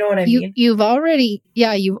 You know what I mean? You've already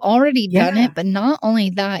done Yeah. it, but not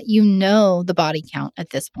only that, you know the body count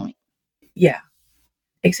at this point. Yeah,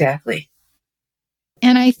 exactly.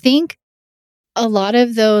 And I think a lot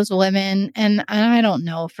of those women, and I don't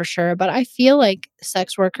know for sure, but I feel like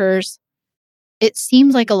sex workers, it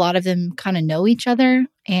seems like a lot of them kind of know each other,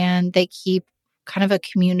 and they keep kind of a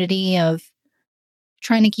community of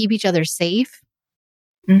trying to keep each other safe.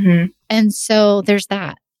 Mm-hmm. And so there's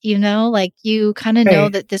that, you know, like you kind of know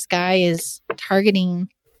Right. that this guy is targeting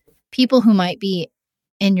people who might be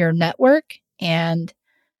in your network.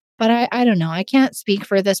 But I don't know. I can't speak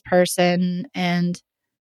for this person. And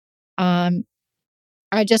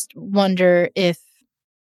I just wonder if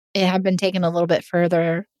it had been taken a little bit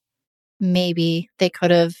further, maybe they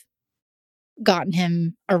could have gotten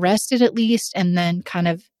him arrested at least, and then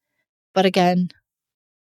but again,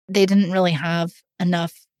 they didn't really have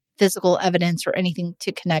enough physical evidence or anything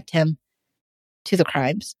to connect him to the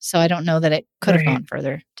crimes. So I don't know that it could have Right. gone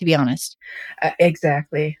further, to be honest.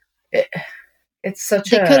 Exactly. It's such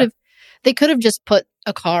They could have just put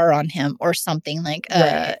a car on him or something, like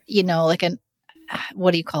right. you know, like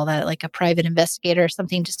what do you call that? Like a private investigator or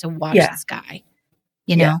something, just to watch Yeah. this guy,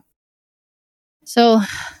 you know? So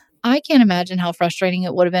I can't imagine how frustrating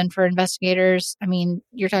it would have been for investigators. I mean,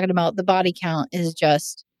 you're talking about the body count is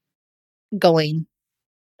just going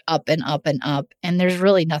up and up and up, and there's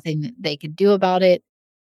really nothing that they could do about it.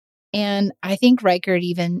 And I think Reichert,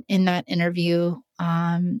 even in that interview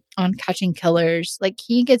on Catching Killers, like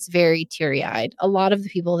he gets very teary eyed. A lot of the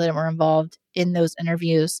people that were involved in those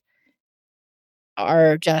interviews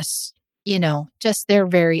are just just they're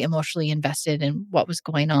very emotionally invested in what was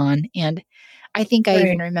going on. And I think I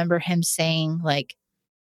even remember him saying, like,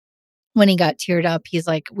 when he got teared up, he's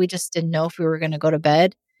like, we just didn't know if we were going to go to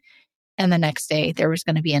bed. And the next day there was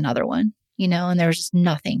going to be another one, and there was just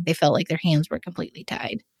nothing. They felt like their hands were completely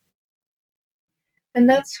tied. And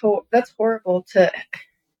that's horrible to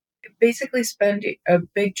basically spend a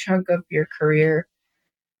big chunk of your career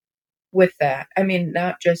with that. I mean,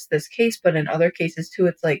 not just this case, but in other cases too.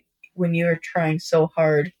 It's like when you're trying so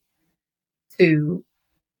hard to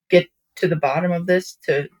get to the bottom of this,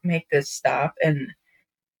 to make this stop, and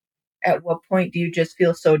at what point do you just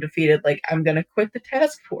feel so defeated, like, I'm going to quit the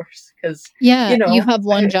task force? Because, you have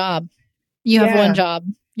one job. You have one job.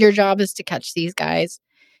 Your job is to catch these guys.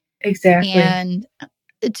 Exactly. And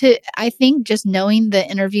I think just knowing the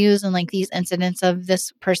interviews and like these incidents of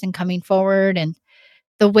this person coming forward and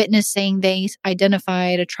the witness saying they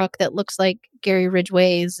identified a truck that looks like Gary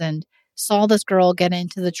Ridgway's and saw this girl get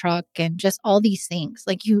into the truck and just all these things.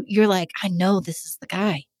 Like you're like, I know this is the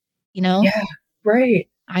guy, Yeah, right.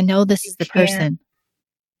 I know this is the person.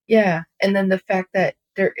 Yeah. And then the fact that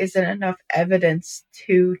there isn't enough evidence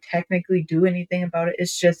to technically do anything about it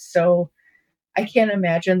is just so, I can't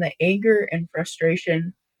imagine the anger and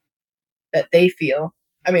frustration that they feel.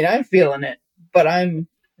 I mean, I'm feeling it, but I'm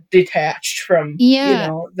detached from,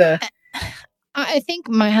 I think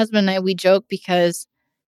my husband and I, we joke because,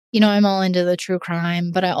 I'm all into the true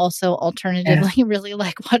crime, but I also alternatively really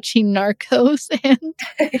like watching Narcos and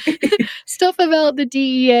stuff about the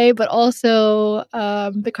DEA, but also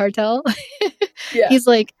the cartel. He's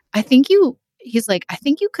like, I think you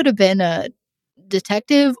could have been a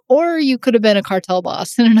detective or you could have been a cartel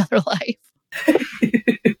boss in another life.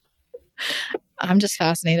 I'm just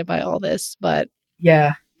fascinated by all this, but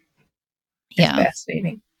it's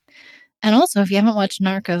fascinating. And also, if you haven't watched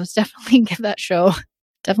Narcos, definitely give that show.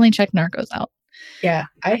 Definitely check Narcos out. Yeah,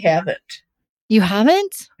 I haven't. You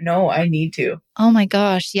haven't? No, I need to. Oh my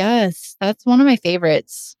gosh, yes. That's one of my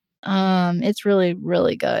favorites. It's really,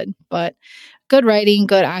 really good. But good writing,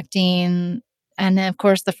 good acting. And then, of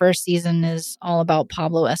course, the first season is all about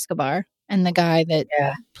Pablo Escobar. And the guy that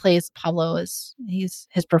plays Pablo his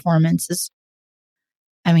performance is,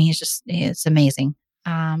 it's amazing.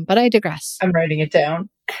 But I digress. I'm writing it down.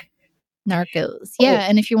 Narcos. Yeah.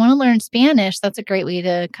 And if you want to learn Spanish, that's a great way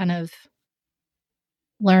to kind of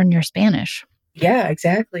learn your Spanish. Yeah,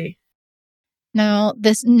 exactly. Now,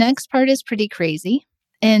 this next part is pretty crazy.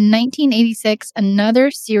 In 1986,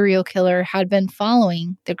 another serial killer had been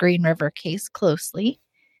following the Green River case closely.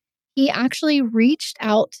 He actually reached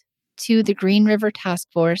out to the Green River Task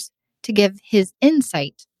Force to give his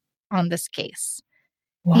insight on this case.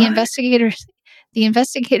 What? The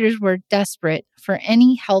investigators were desperate for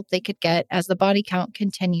any help they could get as the body count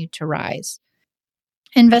continued to rise.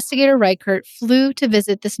 Investigator Reichert flew to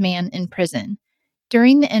visit this man in prison.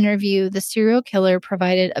 During the interview, the serial killer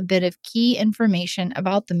provided a bit of key information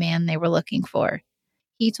about the man they were looking for.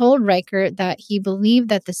 He told Reichert that he believed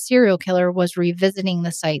that the serial killer was revisiting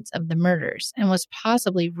the sites of the murders and was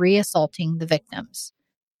possibly reassaulting the victims.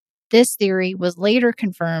 This theory was later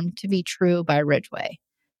confirmed to be true by Ridgway.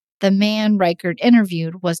 The man Reichert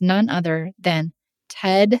interviewed was none other than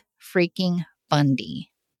Ted freaking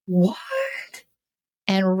Bundy. What?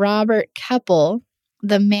 And Robert Keppel,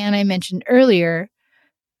 the man I mentioned earlier,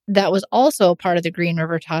 that was also part of the Green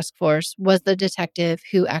River Task Force, was the detective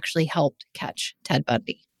who actually helped catch Ted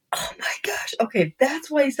Bundy. Oh my gosh. Okay,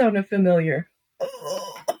 that's why he sounded familiar.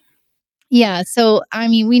 Yeah, so,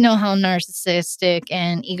 we know how narcissistic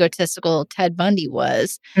and egotistical Ted Bundy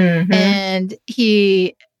was. Mm-hmm. And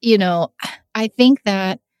he, I think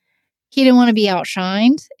that he didn't want to be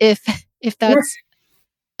outshined, if that's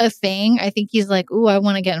a thing. I think he's like, ooh, I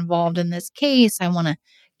want to get involved in this case. I want to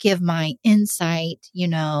give my insight,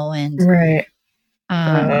 and right.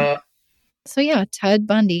 So yeah, Ted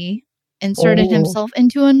Bundy inserted himself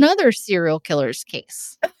into another serial killer's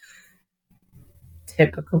case.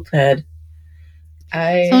 Typical Ted.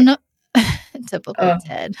 Typical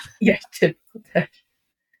Ted. Yeah, typical Ted.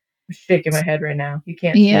 I'm shaking my head right now. You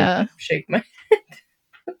can't see it, but I'm shaking my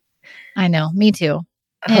head. I know, me too.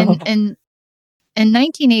 And in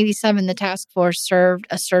 1987, the task force served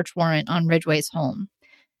a search warrant on Ridgway's home,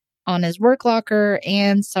 on his work locker,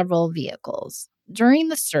 and several vehicles. During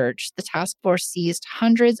the search, the task force seized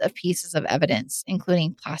hundreds of pieces of evidence,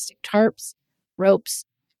 including plastic tarps, ropes,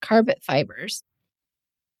 carpet fibers,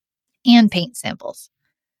 and paint samples.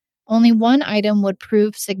 Only one item would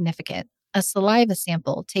prove significant: a saliva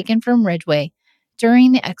sample taken from Ridgway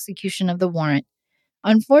during the execution of the warrant.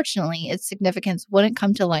 Unfortunately, its significance wouldn't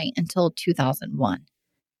come to light until 2001.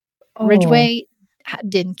 Ridgway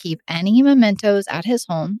didn't keep any mementos at his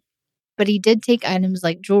home, but he did take items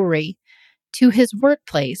like jewelry to his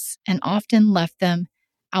workplace and often left them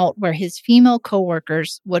out where his female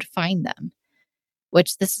coworkers would find them,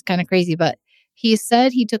 which this is kind of crazy, but he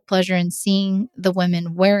said he took pleasure in seeing the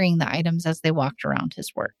women wearing the items as they walked around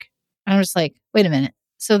his work. I was like, wait a minute.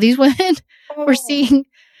 So these women were seeing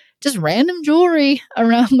just random jewelry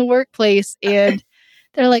around the workplace, and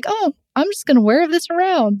they're like, oh, I'm just going to wear this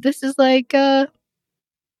around. This is like, how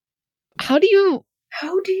do you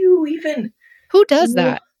even... Who does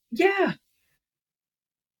that? Yeah.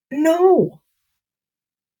 No.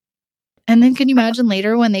 And then can you imagine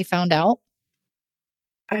later when they found out?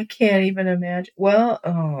 I can't even imagine. Well,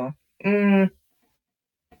 oh,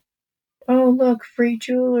 look, free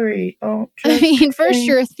jewelry. Oh, I mean, first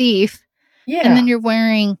you're a thief. Yeah. And then you're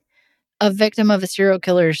wearing a victim of a serial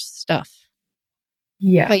killer's stuff.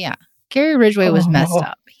 Yeah. But yeah, Gary Ridgway was messed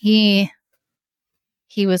up. He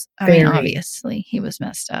was, obviously he was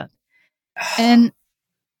messed up. And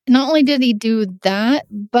not only did he do that,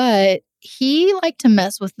 but he liked to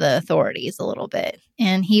mess with the authorities a little bit.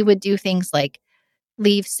 And he would do things like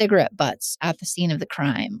leave cigarette butts at the scene of the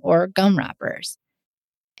crime or gum wrappers.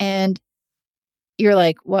 And you're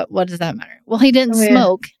like, what does that matter? Well, he didn't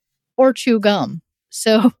smoke or chew gum.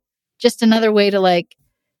 So just another way to like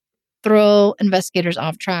throw investigators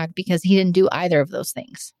off track because he didn't do either of those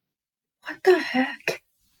things. What the heck?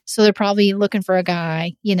 So they're probably looking for a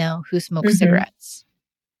guy, who smokes cigarettes.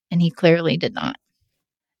 And he clearly did not.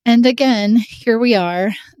 And again, here we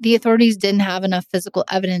are. The authorities didn't have enough physical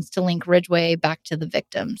evidence to link Ridgway back to the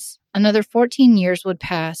victims. Another 14 years would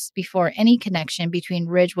pass before any connection between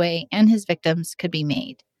Ridgway and his victims could be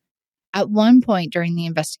made. At one point during the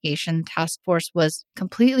investigation, the task force was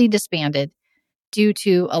completely disbanded due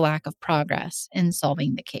to a lack of progress in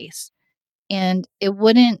solving the case. And it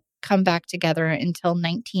wouldn't come back together until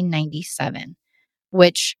 1997,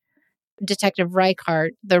 which Detective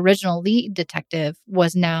Reichart, the original lead detective,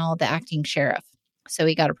 was now the acting sheriff. So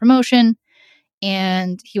he got a promotion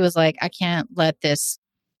and he was like, I can't let this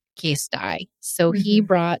case die. So he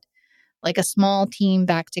brought like a small team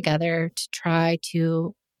back together to try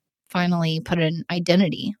to finally put an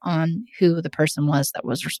identity on who the person was that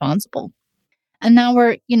was responsible. And now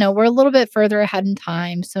we're a little bit further ahead in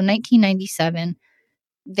time. So 1997,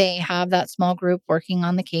 they have that small group working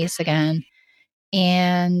on the case again.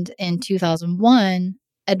 And in 2001,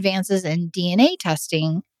 advances in DNA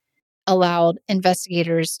testing allowed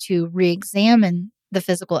investigators to re-examine the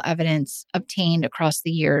physical evidence obtained across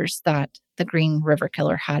the years that the Green River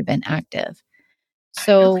Killer had been active.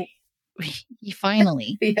 So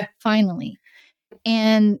finally.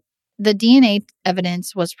 And the DNA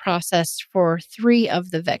evidence was processed for 3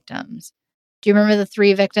 of the victims. Do you remember the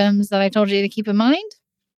 3 victims that I told you to keep in mind?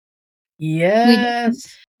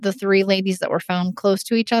 Yes. The 3 ladies that were found close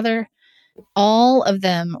to each other, all of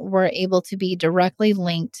them were able to be directly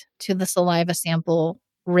linked to the saliva sample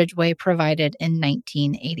Ridgway provided in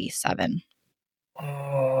 1987.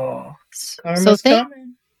 Oh, karma's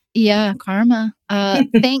coming. Yeah, karma.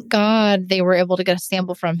 Thank God they were able to get a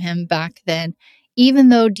sample from him back then, even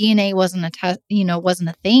though DNA wasn't wasn't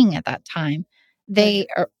a thing at that time. They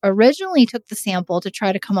originally took the sample to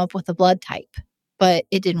try to come up with a blood type, but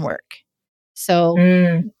it didn't work. So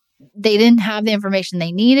they didn't have the information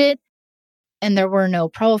they needed, and there were no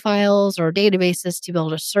profiles or databases to be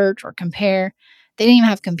able to search or compare. They didn't even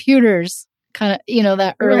have computers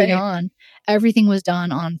that early on. Everything was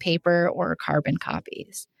done on paper or carbon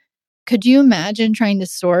copies. Could you imagine trying to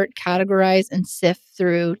sort, categorize, and sift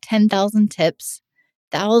through 10,000 tips,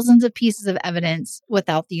 thousands of pieces of evidence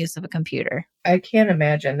without the use of a computer? I can't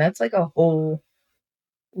imagine. That's like a whole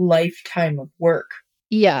lifetime of work.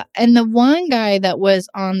 Yeah. And the one guy that was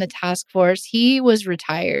on the task force, he was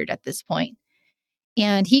retired at this point.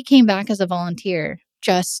 And he came back as a volunteer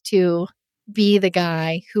just to be the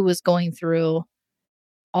guy who was going through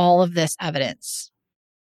all of this evidence.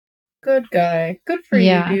 Good guy. Good for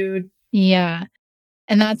you, dude. Yeah.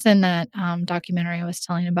 And that's in that documentary I was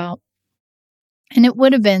telling about. And it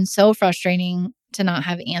would have been so frustrating to not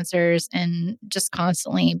have answers and just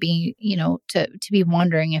constantly be, to be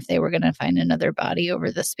wondering if they were going to find another body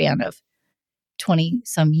over the span of 20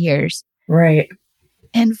 some years. Right.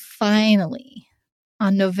 And finally,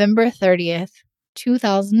 on November 30th,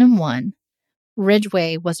 2001,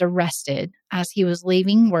 Ridgway was arrested as he was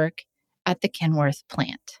leaving work at the Kenworth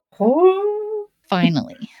plant. Oh.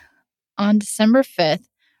 Finally. On December 5th,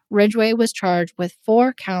 Ridgway was charged with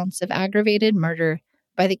 4 counts of aggravated murder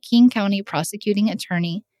by the King County prosecuting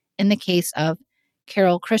attorney in the case of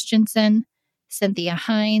Carol Christensen, Cynthia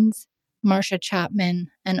Hines, Marcia Chapman,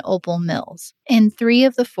 and Opal Mills. In 3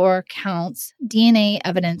 of the 4 counts, DNA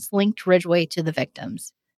evidence linked Ridgway to the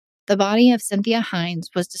victims. The body of Cynthia Hines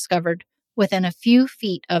was discovered within a few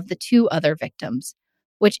feet of the 2 other victims,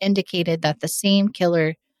 which indicated that the same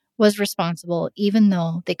killer was responsible, even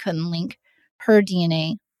though they couldn't link her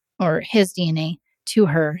DNA or his DNA to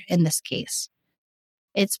her in this case.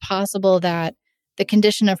 It's possible that the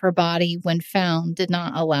condition of her body when found did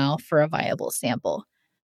not allow for a viable sample,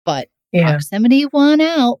 but proximity won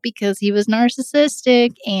out because he was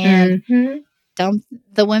narcissistic and dumped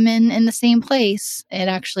the women in the same place. It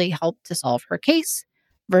actually helped to solve her case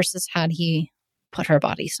versus had he put her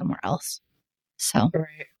body somewhere else. So,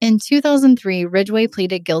 in 2003, Ridgway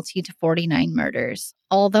pleaded guilty to 49 murders,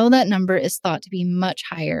 although that number is thought to be much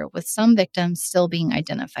higher, with some victims still being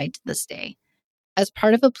identified to this day. As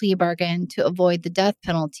part of a plea bargain to avoid the death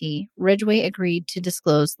penalty, Ridgway agreed to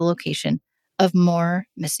disclose the location of more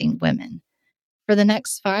missing women. For the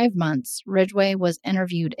next 5 months, Ridgway was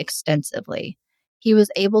interviewed extensively. He was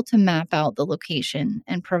able to map out the location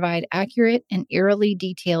and provide accurate and eerily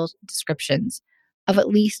detailed descriptions of at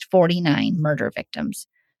least 49 murder victims,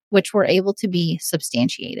 which were able to be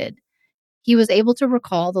substantiated. He was able to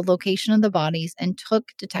recall the location of the bodies and took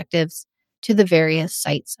detectives to the various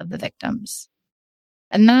sites of the victims.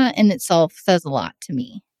 And that in itself says a lot to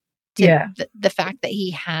me. The fact that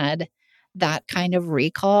he had that kind of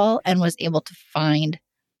recall and was able to find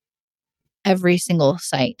every single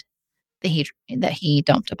site that he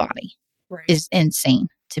dumped a body is insane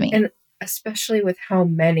to me. And especially with how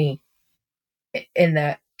many in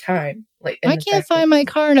that time. I can't find my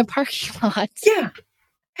car in a parking lot. Yeah.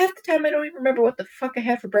 Half the time I don't even remember what the fuck I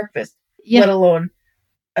had for breakfast. Let alone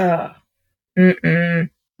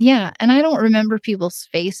Yeah, and I don't remember people's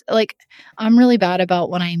face. Like, I'm really bad about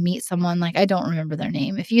when I meet someone, like, I don't remember their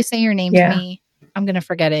name. If you say your name to me, I'm going to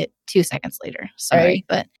forget it 2 seconds later. Sorry,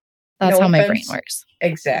 but that's how my brain works.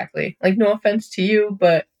 Exactly. Like, no offense to you,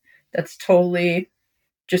 but that's totally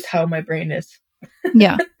just how my brain is.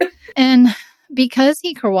 Yeah. And because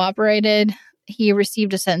he cooperated, he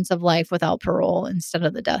received a sentence of life without parole instead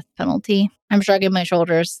of the death penalty. I'm shrugging my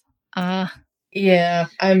shoulders. Yeah,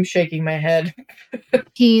 I'm shaking my head.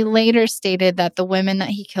 He later stated that the women that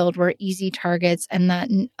he killed were easy targets and that,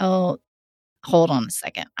 hold on a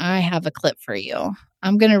second. I have a clip for you.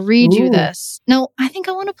 I'm going to read you this. No, I think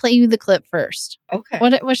I want to play you the clip first. Okay.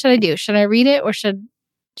 What should I do? Should I read it or should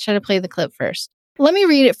I play the clip first? Let me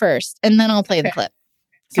read it first and then I'll play the clip.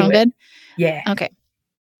 Sound good? Yeah. Okay.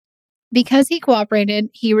 Because he cooperated,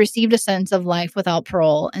 he received a sentence of life without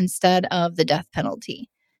parole instead of the death penalty.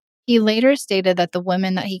 He later stated that the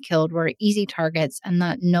women that he killed were easy targets and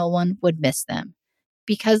that no one would miss them.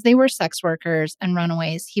 Because they were sex workers and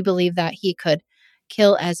runaways, he believed that he could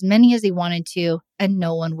kill as many as he wanted to and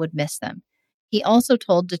no one would miss them. He also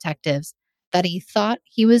told detectives that he thought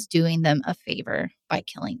he was doing them a favor by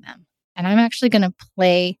killing them. And I'm actually going to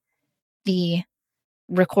play the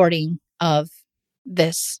recording of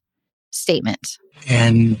this statement.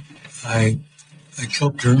 And I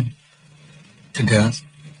choked her to death.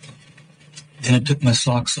 Then I took my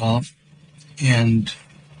socks off and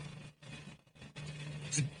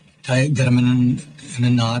got them in a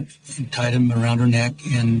knot and tied them around her neck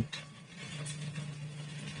and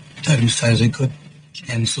tied them as tight as I could.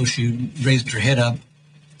 And so she raised her head up,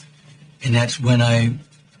 and that's when I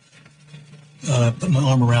put my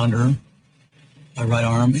arm around her, my right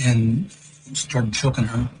arm, and started choking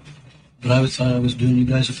her. But I thought I was doing you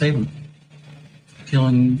guys a favor.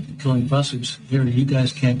 Killing prostitutes. Here, you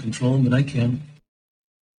guys can't control them, but I can.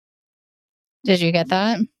 Did you get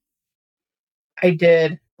that? I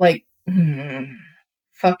did. Like,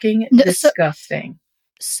 fucking disgusting.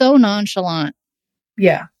 So nonchalant.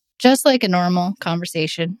 Yeah. Just like a normal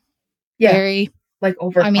conversation. Yeah. Very, like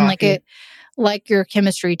over coffee. like your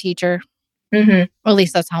chemistry teacher. Mm-hmm. Or at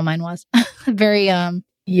least that's how mine was. Very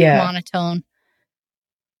monotone.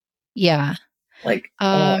 Yeah. Like,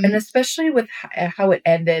 and especially with how it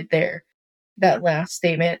ended there, that last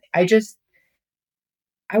statement, I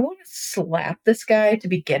want to slap this guy to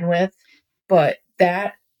begin with, but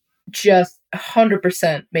that just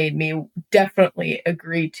 100% made me definitely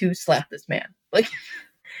agree to slap this man. Like,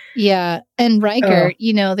 yeah. And Riker,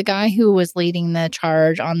 the guy who was leading the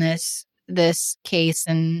charge on this case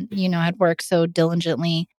and, had worked so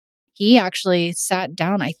diligently, he actually sat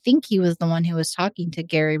down. I think he was the one who was talking to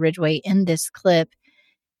Gary Ridgway in this clip.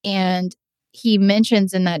 And he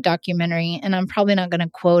mentions in that documentary, and I'm probably not going to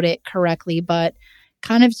quote it correctly, but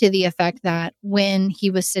kind of to the effect that when he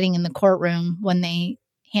was sitting in the courtroom, when they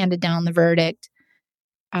handed down the verdict,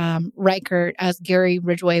 Riker, as Gary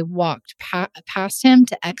Ridgway walked past him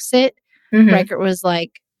to exit, Reichert was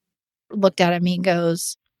like, looked at him, he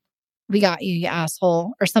goes, "We got you, you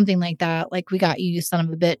asshole," or something like that. Like, "We got you, you son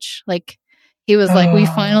of a bitch." Like, he was like, "We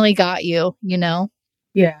finally got you," you know?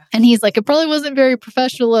 Yeah. And he's like, "It probably wasn't very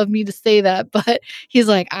professional of me to say that," but he's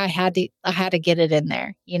like, I had to get it in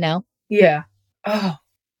there, you know? Yeah. Oh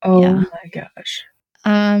Yeah. my gosh.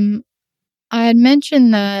 I had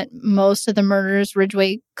mentioned that most of the murders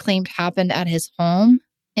Ridgway claimed happened at his home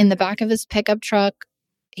in the back of his pickup truck.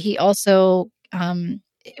 He also,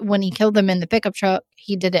 when he killed them in the pickup truck,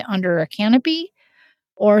 he did it under a canopy,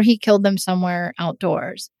 or he killed them somewhere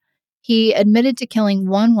outdoors. He admitted to killing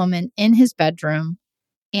one woman in his bedroom,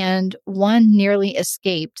 and one nearly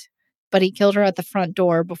escaped, but he killed her at the front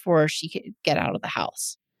door before she could get out of the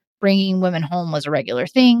house. Bringing women home was a regular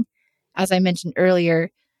thing. As I mentioned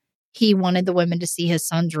earlier, he wanted the women to see his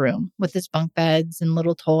son's room with his bunk beds and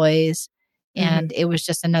little toys. And it was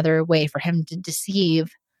just another way for him to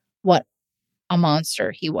deceive what a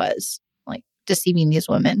monster he was, like deceiving these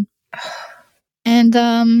women. And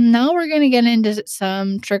now we're going to get into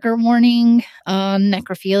some trigger warning on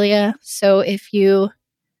necrophilia. So if you,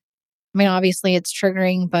 I mean, obviously it's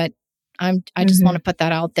triggering, but I just want to put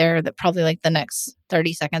that out there that probably like the next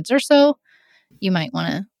 30 seconds or so, you might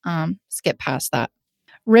want to skip past that.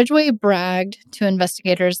 Ridgway bragged to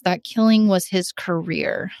investigators that killing was his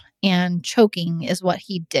career and choking is what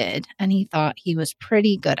he did, and he thought he was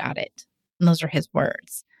pretty good at it. And those are his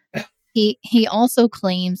words. He also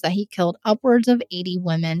claims that he killed upwards of 80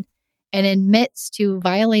 women and admits to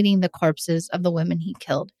violating the corpses of the women he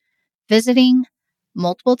killed, visiting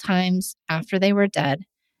multiple times after they were dead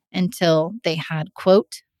until they had,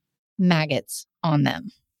 quote, maggots on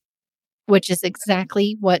them, which is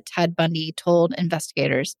exactly what Ted Bundy told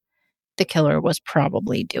investigators the killer was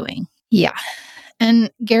probably doing. Yeah.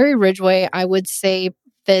 And Gary Ridgway, I would say,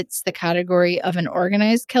 fits the category of an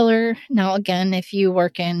organized killer. Now, again, if you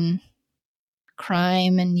work in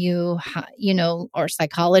crime and you know, or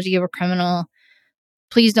psychology of a criminal,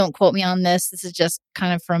 please don't quote me on this. This is just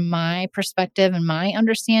kind of from my perspective and my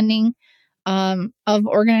understanding of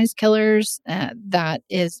organized killers. That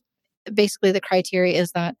is basically the criteria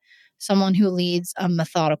is that someone who leads a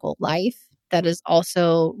methodical life that is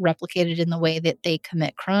also replicated in the way that they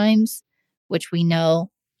commit crimes, which we know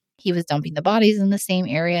he was dumping the bodies in the same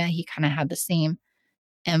area. He kind of had the same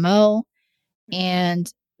MO.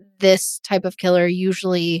 And this type of killer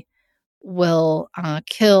usually will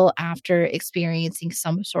kill after experiencing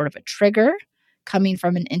some sort of a trigger coming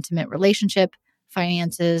from an intimate relationship,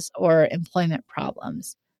 finances, or employment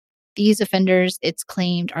problems. These offenders, it's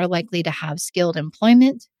claimed, are likely to have skilled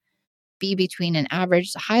employment, be between an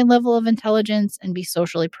average to high level of intelligence, and be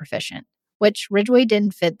socially proficient, which Ridgway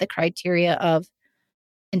didn't fit the criteria of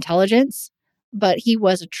intelligence, but he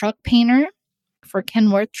was a truck painter for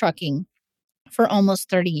Kenworth Trucking for almost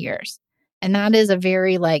 30 years. And that is a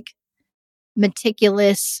very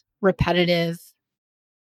meticulous, repetitive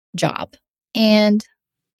job. And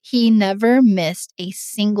he never missed a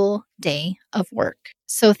single day of work.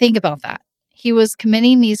 So think about that. He was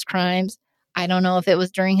committing these crimes. I don't know if it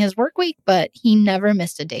was during his work week, but he never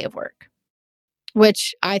missed a day of work,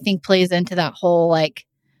 which I think plays into that whole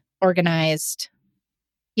organized,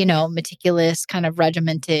 meticulous, kind of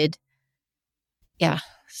regimented. Yeah.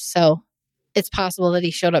 So it's possible that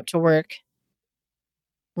he showed up to work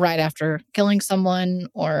right after killing someone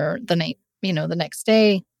or the night, the next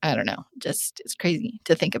day. I don't know. Just it's crazy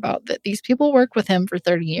to think about that these people worked with him for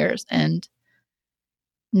 30 years and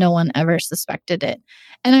no one ever suspected it.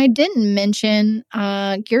 And I didn't mention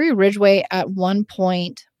Gary Ridgway at one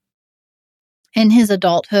point in his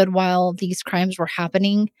adulthood while these crimes were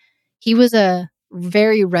happening. He was a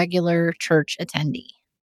very regular church attendee.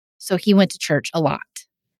 So he went to church a lot.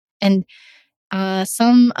 And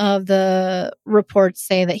some of the reports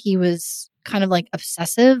say that he was kind of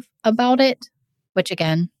obsessive about it, which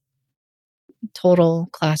again, total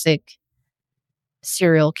classic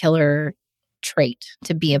serial killer trait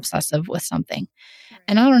to be obsessive with something. Right.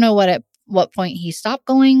 And I don't know at what point he stopped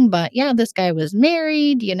going, but yeah, this guy was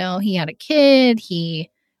married, he had a kid, he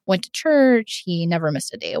went to church, he never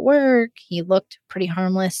missed a day of work, he looked pretty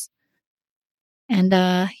harmless. And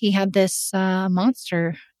he had this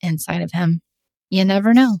monster inside of him. You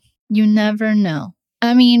never know. You never know.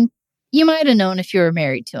 I mean, you might have known if you were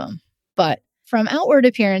married to him, but from outward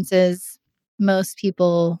appearances, most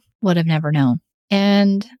people would have never known.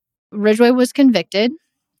 And Ridgway was convicted.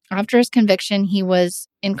 After his conviction, he was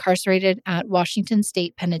incarcerated at Washington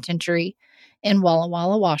State Penitentiary in Walla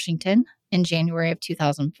Walla, Washington in January of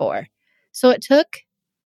 2004. So it took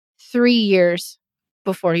 3 years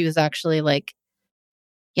before he was actually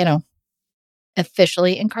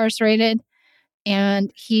officially incarcerated,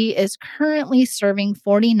 and he is currently serving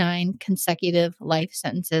 49 consecutive life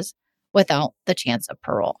sentences without the chance of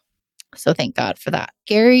parole. So thank God for that.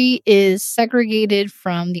 Gary is segregated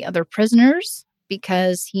from the other prisoners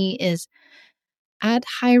because he is at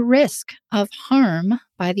high risk of harm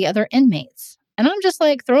by the other inmates. And I'm just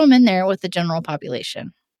like, throw him in there with the general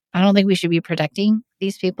population. I don't think we should be protecting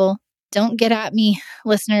these people. Don't get at me,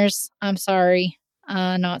 listeners. I'm sorry.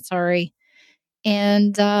 Not sorry.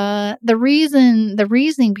 And the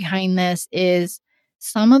reasoning behind this is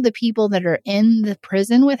some of the people that are in the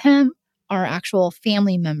prison with him are actual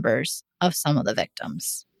family members of some of the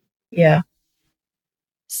victims. Yeah.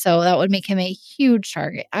 So that would make him a huge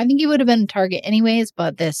target. I think he would have been a target anyways,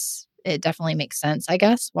 but it definitely makes sense, I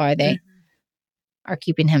guess, why they are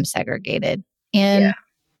keeping him segregated. And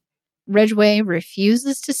Ridgway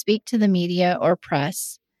refuses to speak to the media or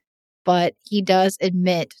press, but he does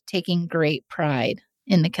admit taking great pride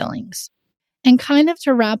in the killings. And kind of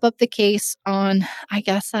to wrap up the case on, I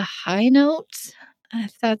guess, a high note,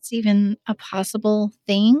 if that's even a possible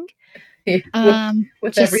thing.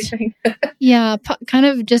 With everything. Yeah, kind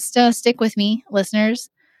of just stick with me,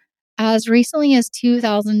 listeners. As recently as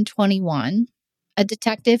 2021, a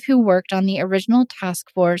detective who worked on the original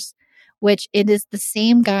task force, which it is the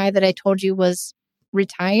same guy that I told you was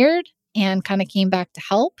retired and kind of came back to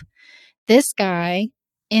help. This guy,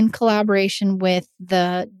 in collaboration with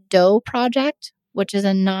the Doe Project, which is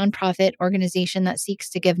a nonprofit organization that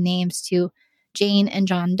seeks to give names to Jane and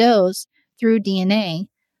John Does through DNA,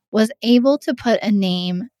 was able to put a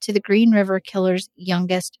name to the Green River Killer's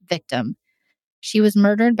youngest victim. She was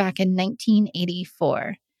murdered back in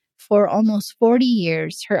 1984. For almost 40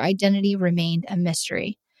 years, her identity remained a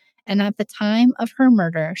mystery. And at the time of her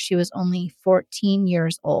murder, she was only 14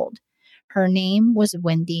 years old. Her name was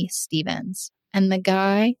Wendy Stevens. And the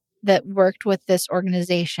guy that worked with this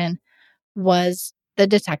organization was the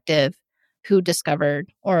detective who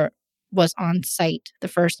discovered or was on site, the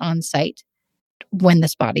first on site when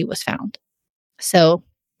this body was found. So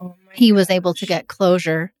he was able to get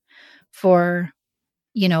closure for,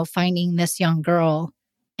 finding this young girl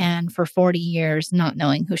and for 40 years not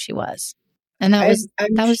knowing who she was. And that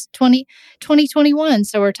was 2021.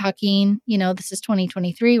 So we're talking, this is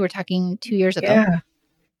 2023. We're talking 2 years ago. Yeah.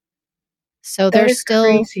 So there's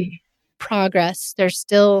still progress. There's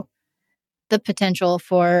still the potential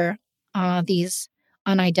for these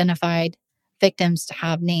unidentified victims to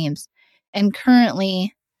have names. And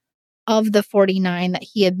currently, of the 49 that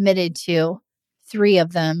he admitted to, 3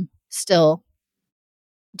 of them still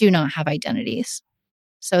do not have identities.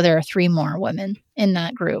 So there are 3 more women in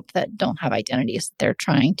that group that don't have identities. They're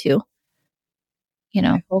trying to,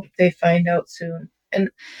 I hope they find out soon. And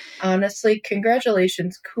honestly,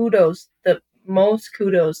 congratulations, kudos, the most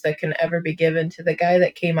kudos that can ever be given to the guy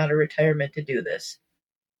that came out of retirement to do this.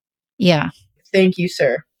 Yeah. Thank you,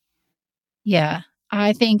 sir. Yeah.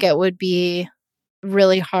 I think it would be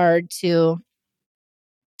really hard to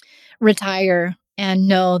retire and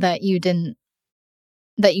know that you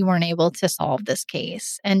weren't able to solve this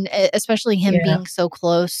case. And especially him being so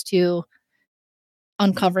close to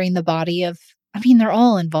uncovering the body of, they're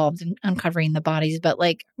all involved in uncovering the bodies, but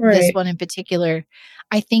this one in particular,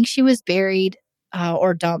 I think she was buried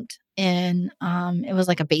or dumped in, it was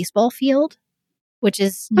like a baseball field, which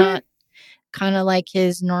is not kind of like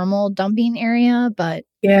his normal dumping area, but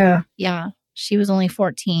yeah, she was only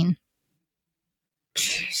 14.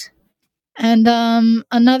 Jeez. And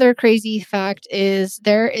another crazy fact is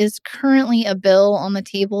there is currently a bill on the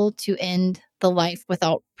table to end the life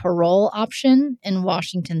without parole option in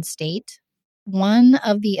Washington state. One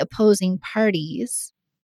of the opposing parties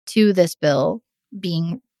to this bill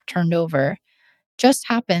being turned over just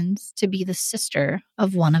happens to be the sister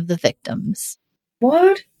of one of the victims.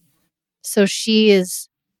 What? So she is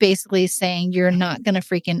basically saying you're not going to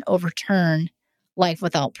freaking overturn life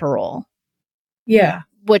without parole. Yeah.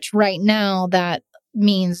 Which right now that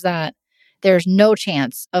means that there's no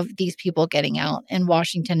chance of these people getting out, and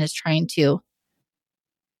Washington is trying to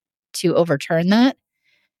overturn that.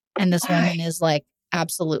 And this woman is like,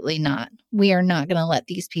 absolutely not. We are not going to let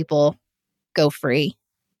these people go free.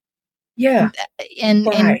 Yeah.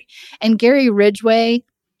 And Gary Ridgway,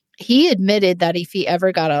 he admitted that if he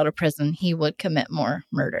ever got out of prison, he would commit more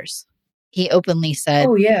murders. He openly said,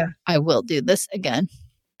 "Oh yeah, I will do this again."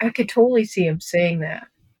 I could totally see him saying that.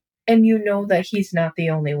 And you know that he's not the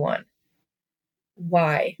only one.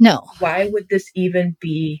 Why? No. Why would this even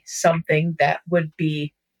be something that would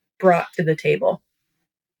be brought to the table?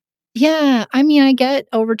 Yeah, I get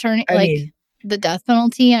overturning the death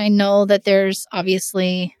penalty. I know that there's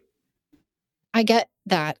obviously, I get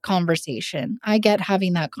that conversation. I get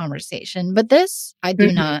having that conversation. But this, I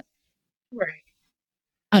do not Right.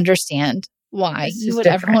 understand why This you is would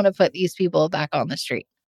ever different. want to put these people back on the street.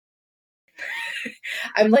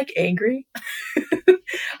 I'm like angry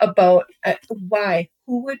about why.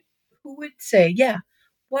 Who would say, yeah,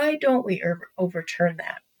 why don't we overturn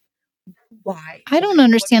that? Why? I don't What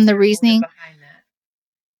understand is the their motive reasoning. behind that?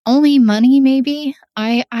 Only money, maybe.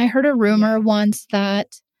 I heard a rumor Yeah. once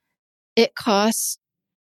that it costs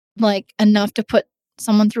like enough to put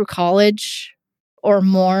someone through college or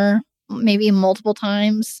more, maybe multiple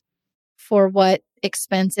times, for what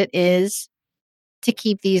expense it is to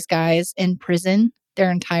keep these guys in prison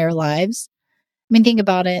their entire lives. I mean, think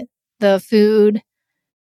about it. The food,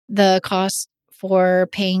 the cost for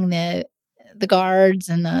paying the guards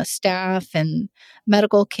and the staff and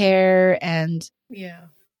medical care, and Yeah.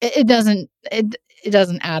 it doesn't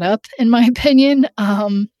add up, in my opinion.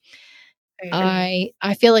 I agree.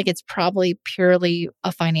 I feel like it's probably purely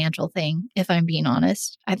a financial thing, if I'm being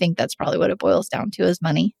honest. I think that's probably what it boils down to, is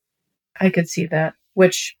money. I could see that,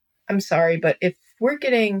 which I'm sorry, but if we're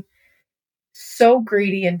getting so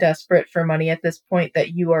greedy and desperate for money at this point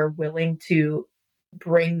that you are willing to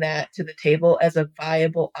bring that to the table as a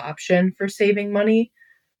viable option for saving money,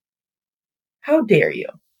 how dare you?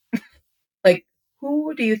 Like,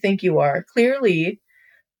 who do you think you are? Clearly,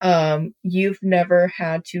 you've never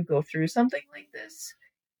had to go through something like this.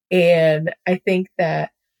 And I think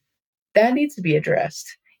that needs to be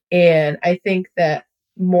addressed. And I think that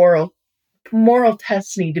moral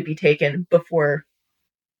tests need to be taken before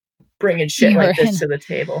bringing shit You're like this in. to the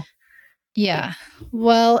table. Yeah.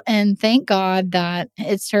 Well, and thank God that,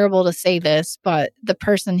 it's terrible to say this, but the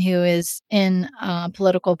person who is in a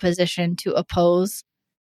political position to oppose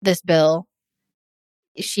this bill,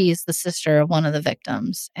 she's the sister of one of the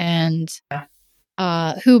victims. And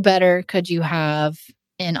who better could you have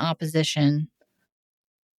in opposition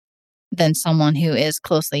than someone who is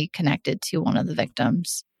closely connected to one of the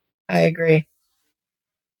victims? I agree.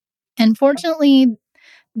 Unfortunately,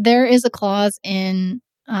 there is a clause in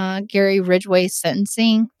Gary Ridgway's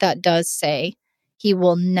sentencing that does say he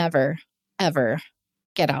will never, ever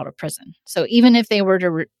get out of prison. So even if they were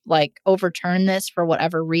to overturn this for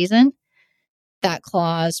whatever reason, that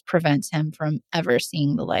clause prevents him from ever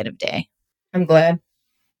seeing the light of day. I'm glad.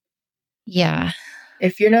 Yeah.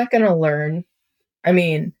 If you're not going to learn, I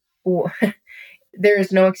mean, there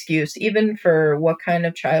is no excuse, even for what kind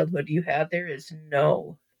of childhood you had. There is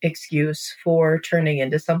no excuse for turning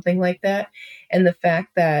into something like that. And the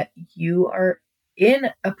fact that you are in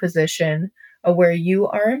a position where you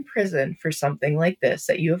are in prison for something like this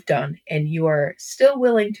that you have done, and you are still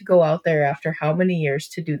willing to go out there after how many years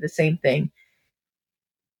to do the same thing.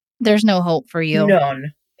 There's no hope for you.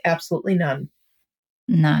 None. Absolutely none.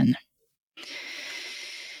 None.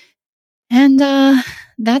 And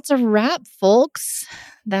that's a wrap, folks.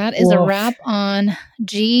 That is a wrap on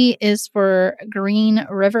G is for Green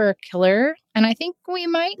River Killer. And I think we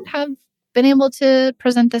might have been able to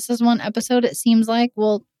present this as one episode, it seems like.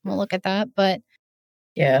 We'll look at that. But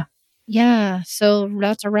yeah, so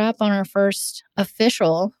that's a wrap on our first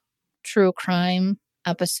official true crime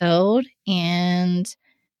episode. And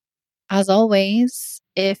as always,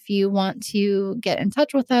 if you want to get in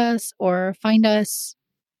touch with us or find us,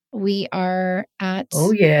 we are at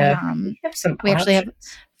we have some we actually have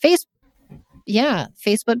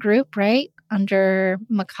Facebook group, right? Under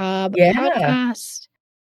Macabre Podcast.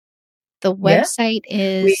 The website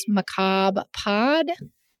is Macabre Pod,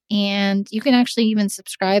 and you can actually even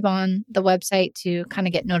subscribe on the website to kind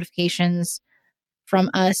of get notifications from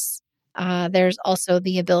us. There's also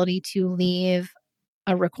the ability to leave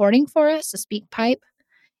a recording for us, a speak pipe,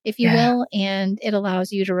 if you will, and it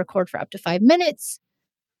allows you to record for up to 5 minutes.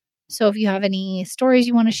 So if you have any stories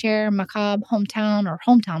you want to share, Macabre Hometown, or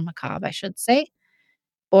Hometown Macabre, I should say,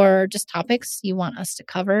 or just topics you want us to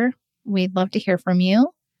cover, we'd love to hear from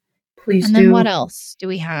you. Please and do. then what else do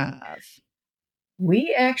we have?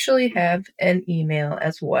 We actually have an email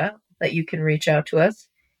as well that you can reach out to us,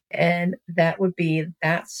 and that would be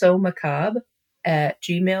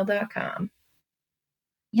thatsomacabre@gmail.com.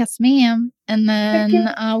 Yes, ma'am. And then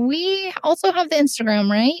we also have the Instagram,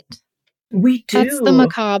 right? We do. That's the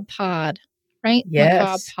Macabre Pod, right? Yes.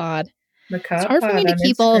 Macabre Pod. Macabre It's hard for me to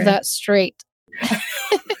keep Instagram. all of that straight. I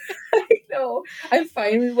know. I'm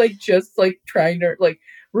finally just trying to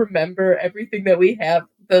remember everything that we have.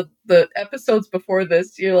 The episodes before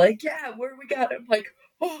this, you're like, yeah, where we got it? I'm like,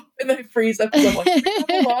 oh, and then I freeze up because I'm like, we have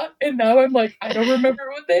a lot, and now I'm like, I don't remember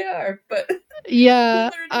what they are, but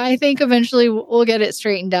yeah, I think eventually we'll get it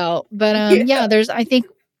straightened out. But there's, I think,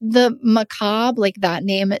 the Macabre, that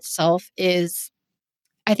name itself is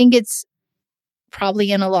I think it's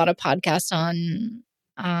probably in a lot of podcasts on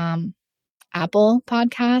Apple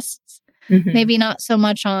Podcasts, maybe not so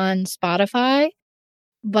much on Spotify.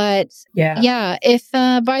 But yeah, if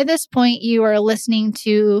by this point you are listening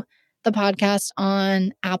to the podcast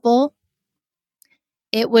on Apple,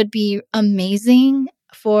 it would be amazing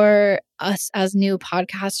for us as new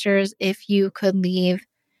podcasters if you could leave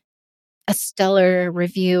a stellar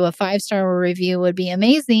review. A 5-star review would be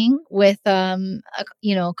amazing with a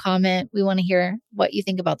comment. We want to hear what you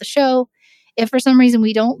think about the show. If for some reason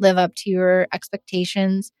we don't live up to your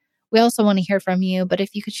expectations, we also want to hear from you. But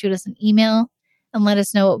if you could shoot us an email and let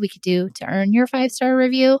us know what we could do to earn your 5-star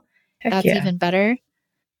review, that's even better.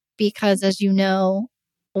 Because as you know,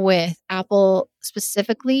 with Apple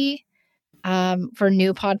specifically, for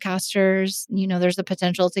new podcasters, there's the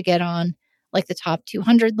potential to get on like the top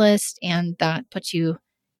 200 list, and that puts you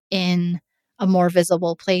in a more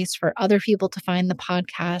visible place for other people to find the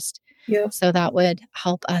podcast. Yep. So that would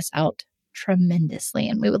help us out tremendously,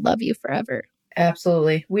 and we would love you forever.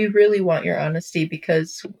 Absolutely. We really want your honesty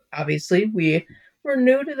because obviously we're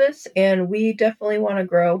new to this and we definitely want to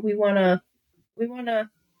grow. We want to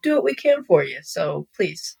do what we can for you. So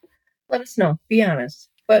please let us know. Be honest,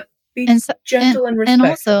 but be gentle and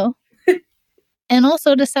respectful. And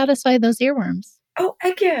also to satisfy those earworms. Oh,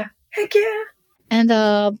 heck yeah. Heck yeah. And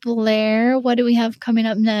Blair, what do we have coming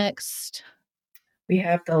up next? We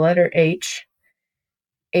have the letter H.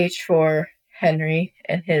 H for Henry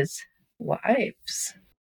and his wives.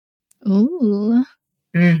 Ooh.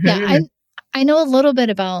 Yeah, I know a little bit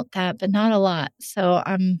about that, but not a lot. So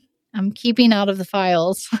I'm keeping out of the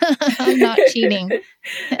files. I'm not cheating.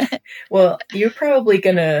 Well, you're probably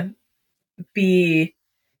gonna be.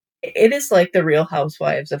 It is like the Real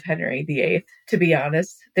Housewives of Henry VIII. To be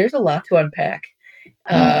honest, there's a lot to unpack.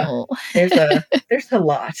 There's a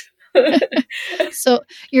lot. So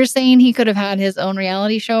you're saying he could have had his own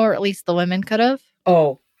reality show, or at least the women could have?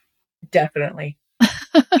 Oh, definitely.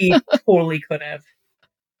 He totally could have.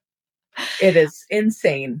 It is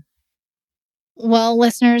insane. Well,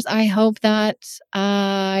 listeners, I hope that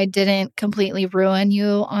I didn't completely ruin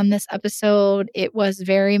you on this episode. It was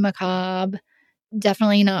very macabre.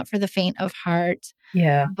 Definitely not for the faint of heart.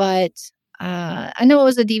 Yeah. But I know it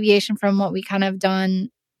was a deviation from what we kind of done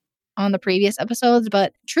on the previous episodes,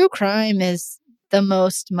 but true crime is the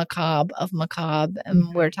most macabre of macabre.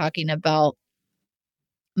 And we're talking about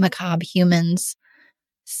macabre humans.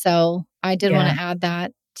 So I did want to add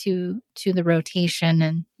that to the rotation,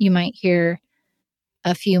 and you might hear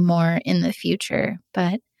a few more in the future.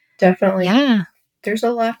 But definitely. Yeah. There's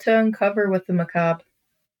a lot to uncover with the macabre.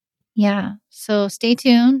 Yeah. So stay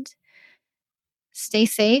tuned. Stay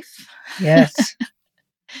safe. Yes.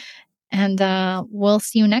 And we'll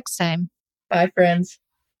see you next time. Bye, friends.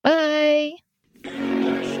 Bye.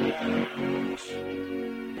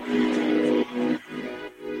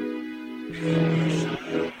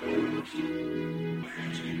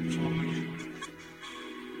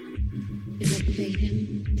 Evacuate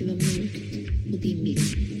him to the morgue with the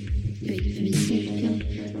immediate.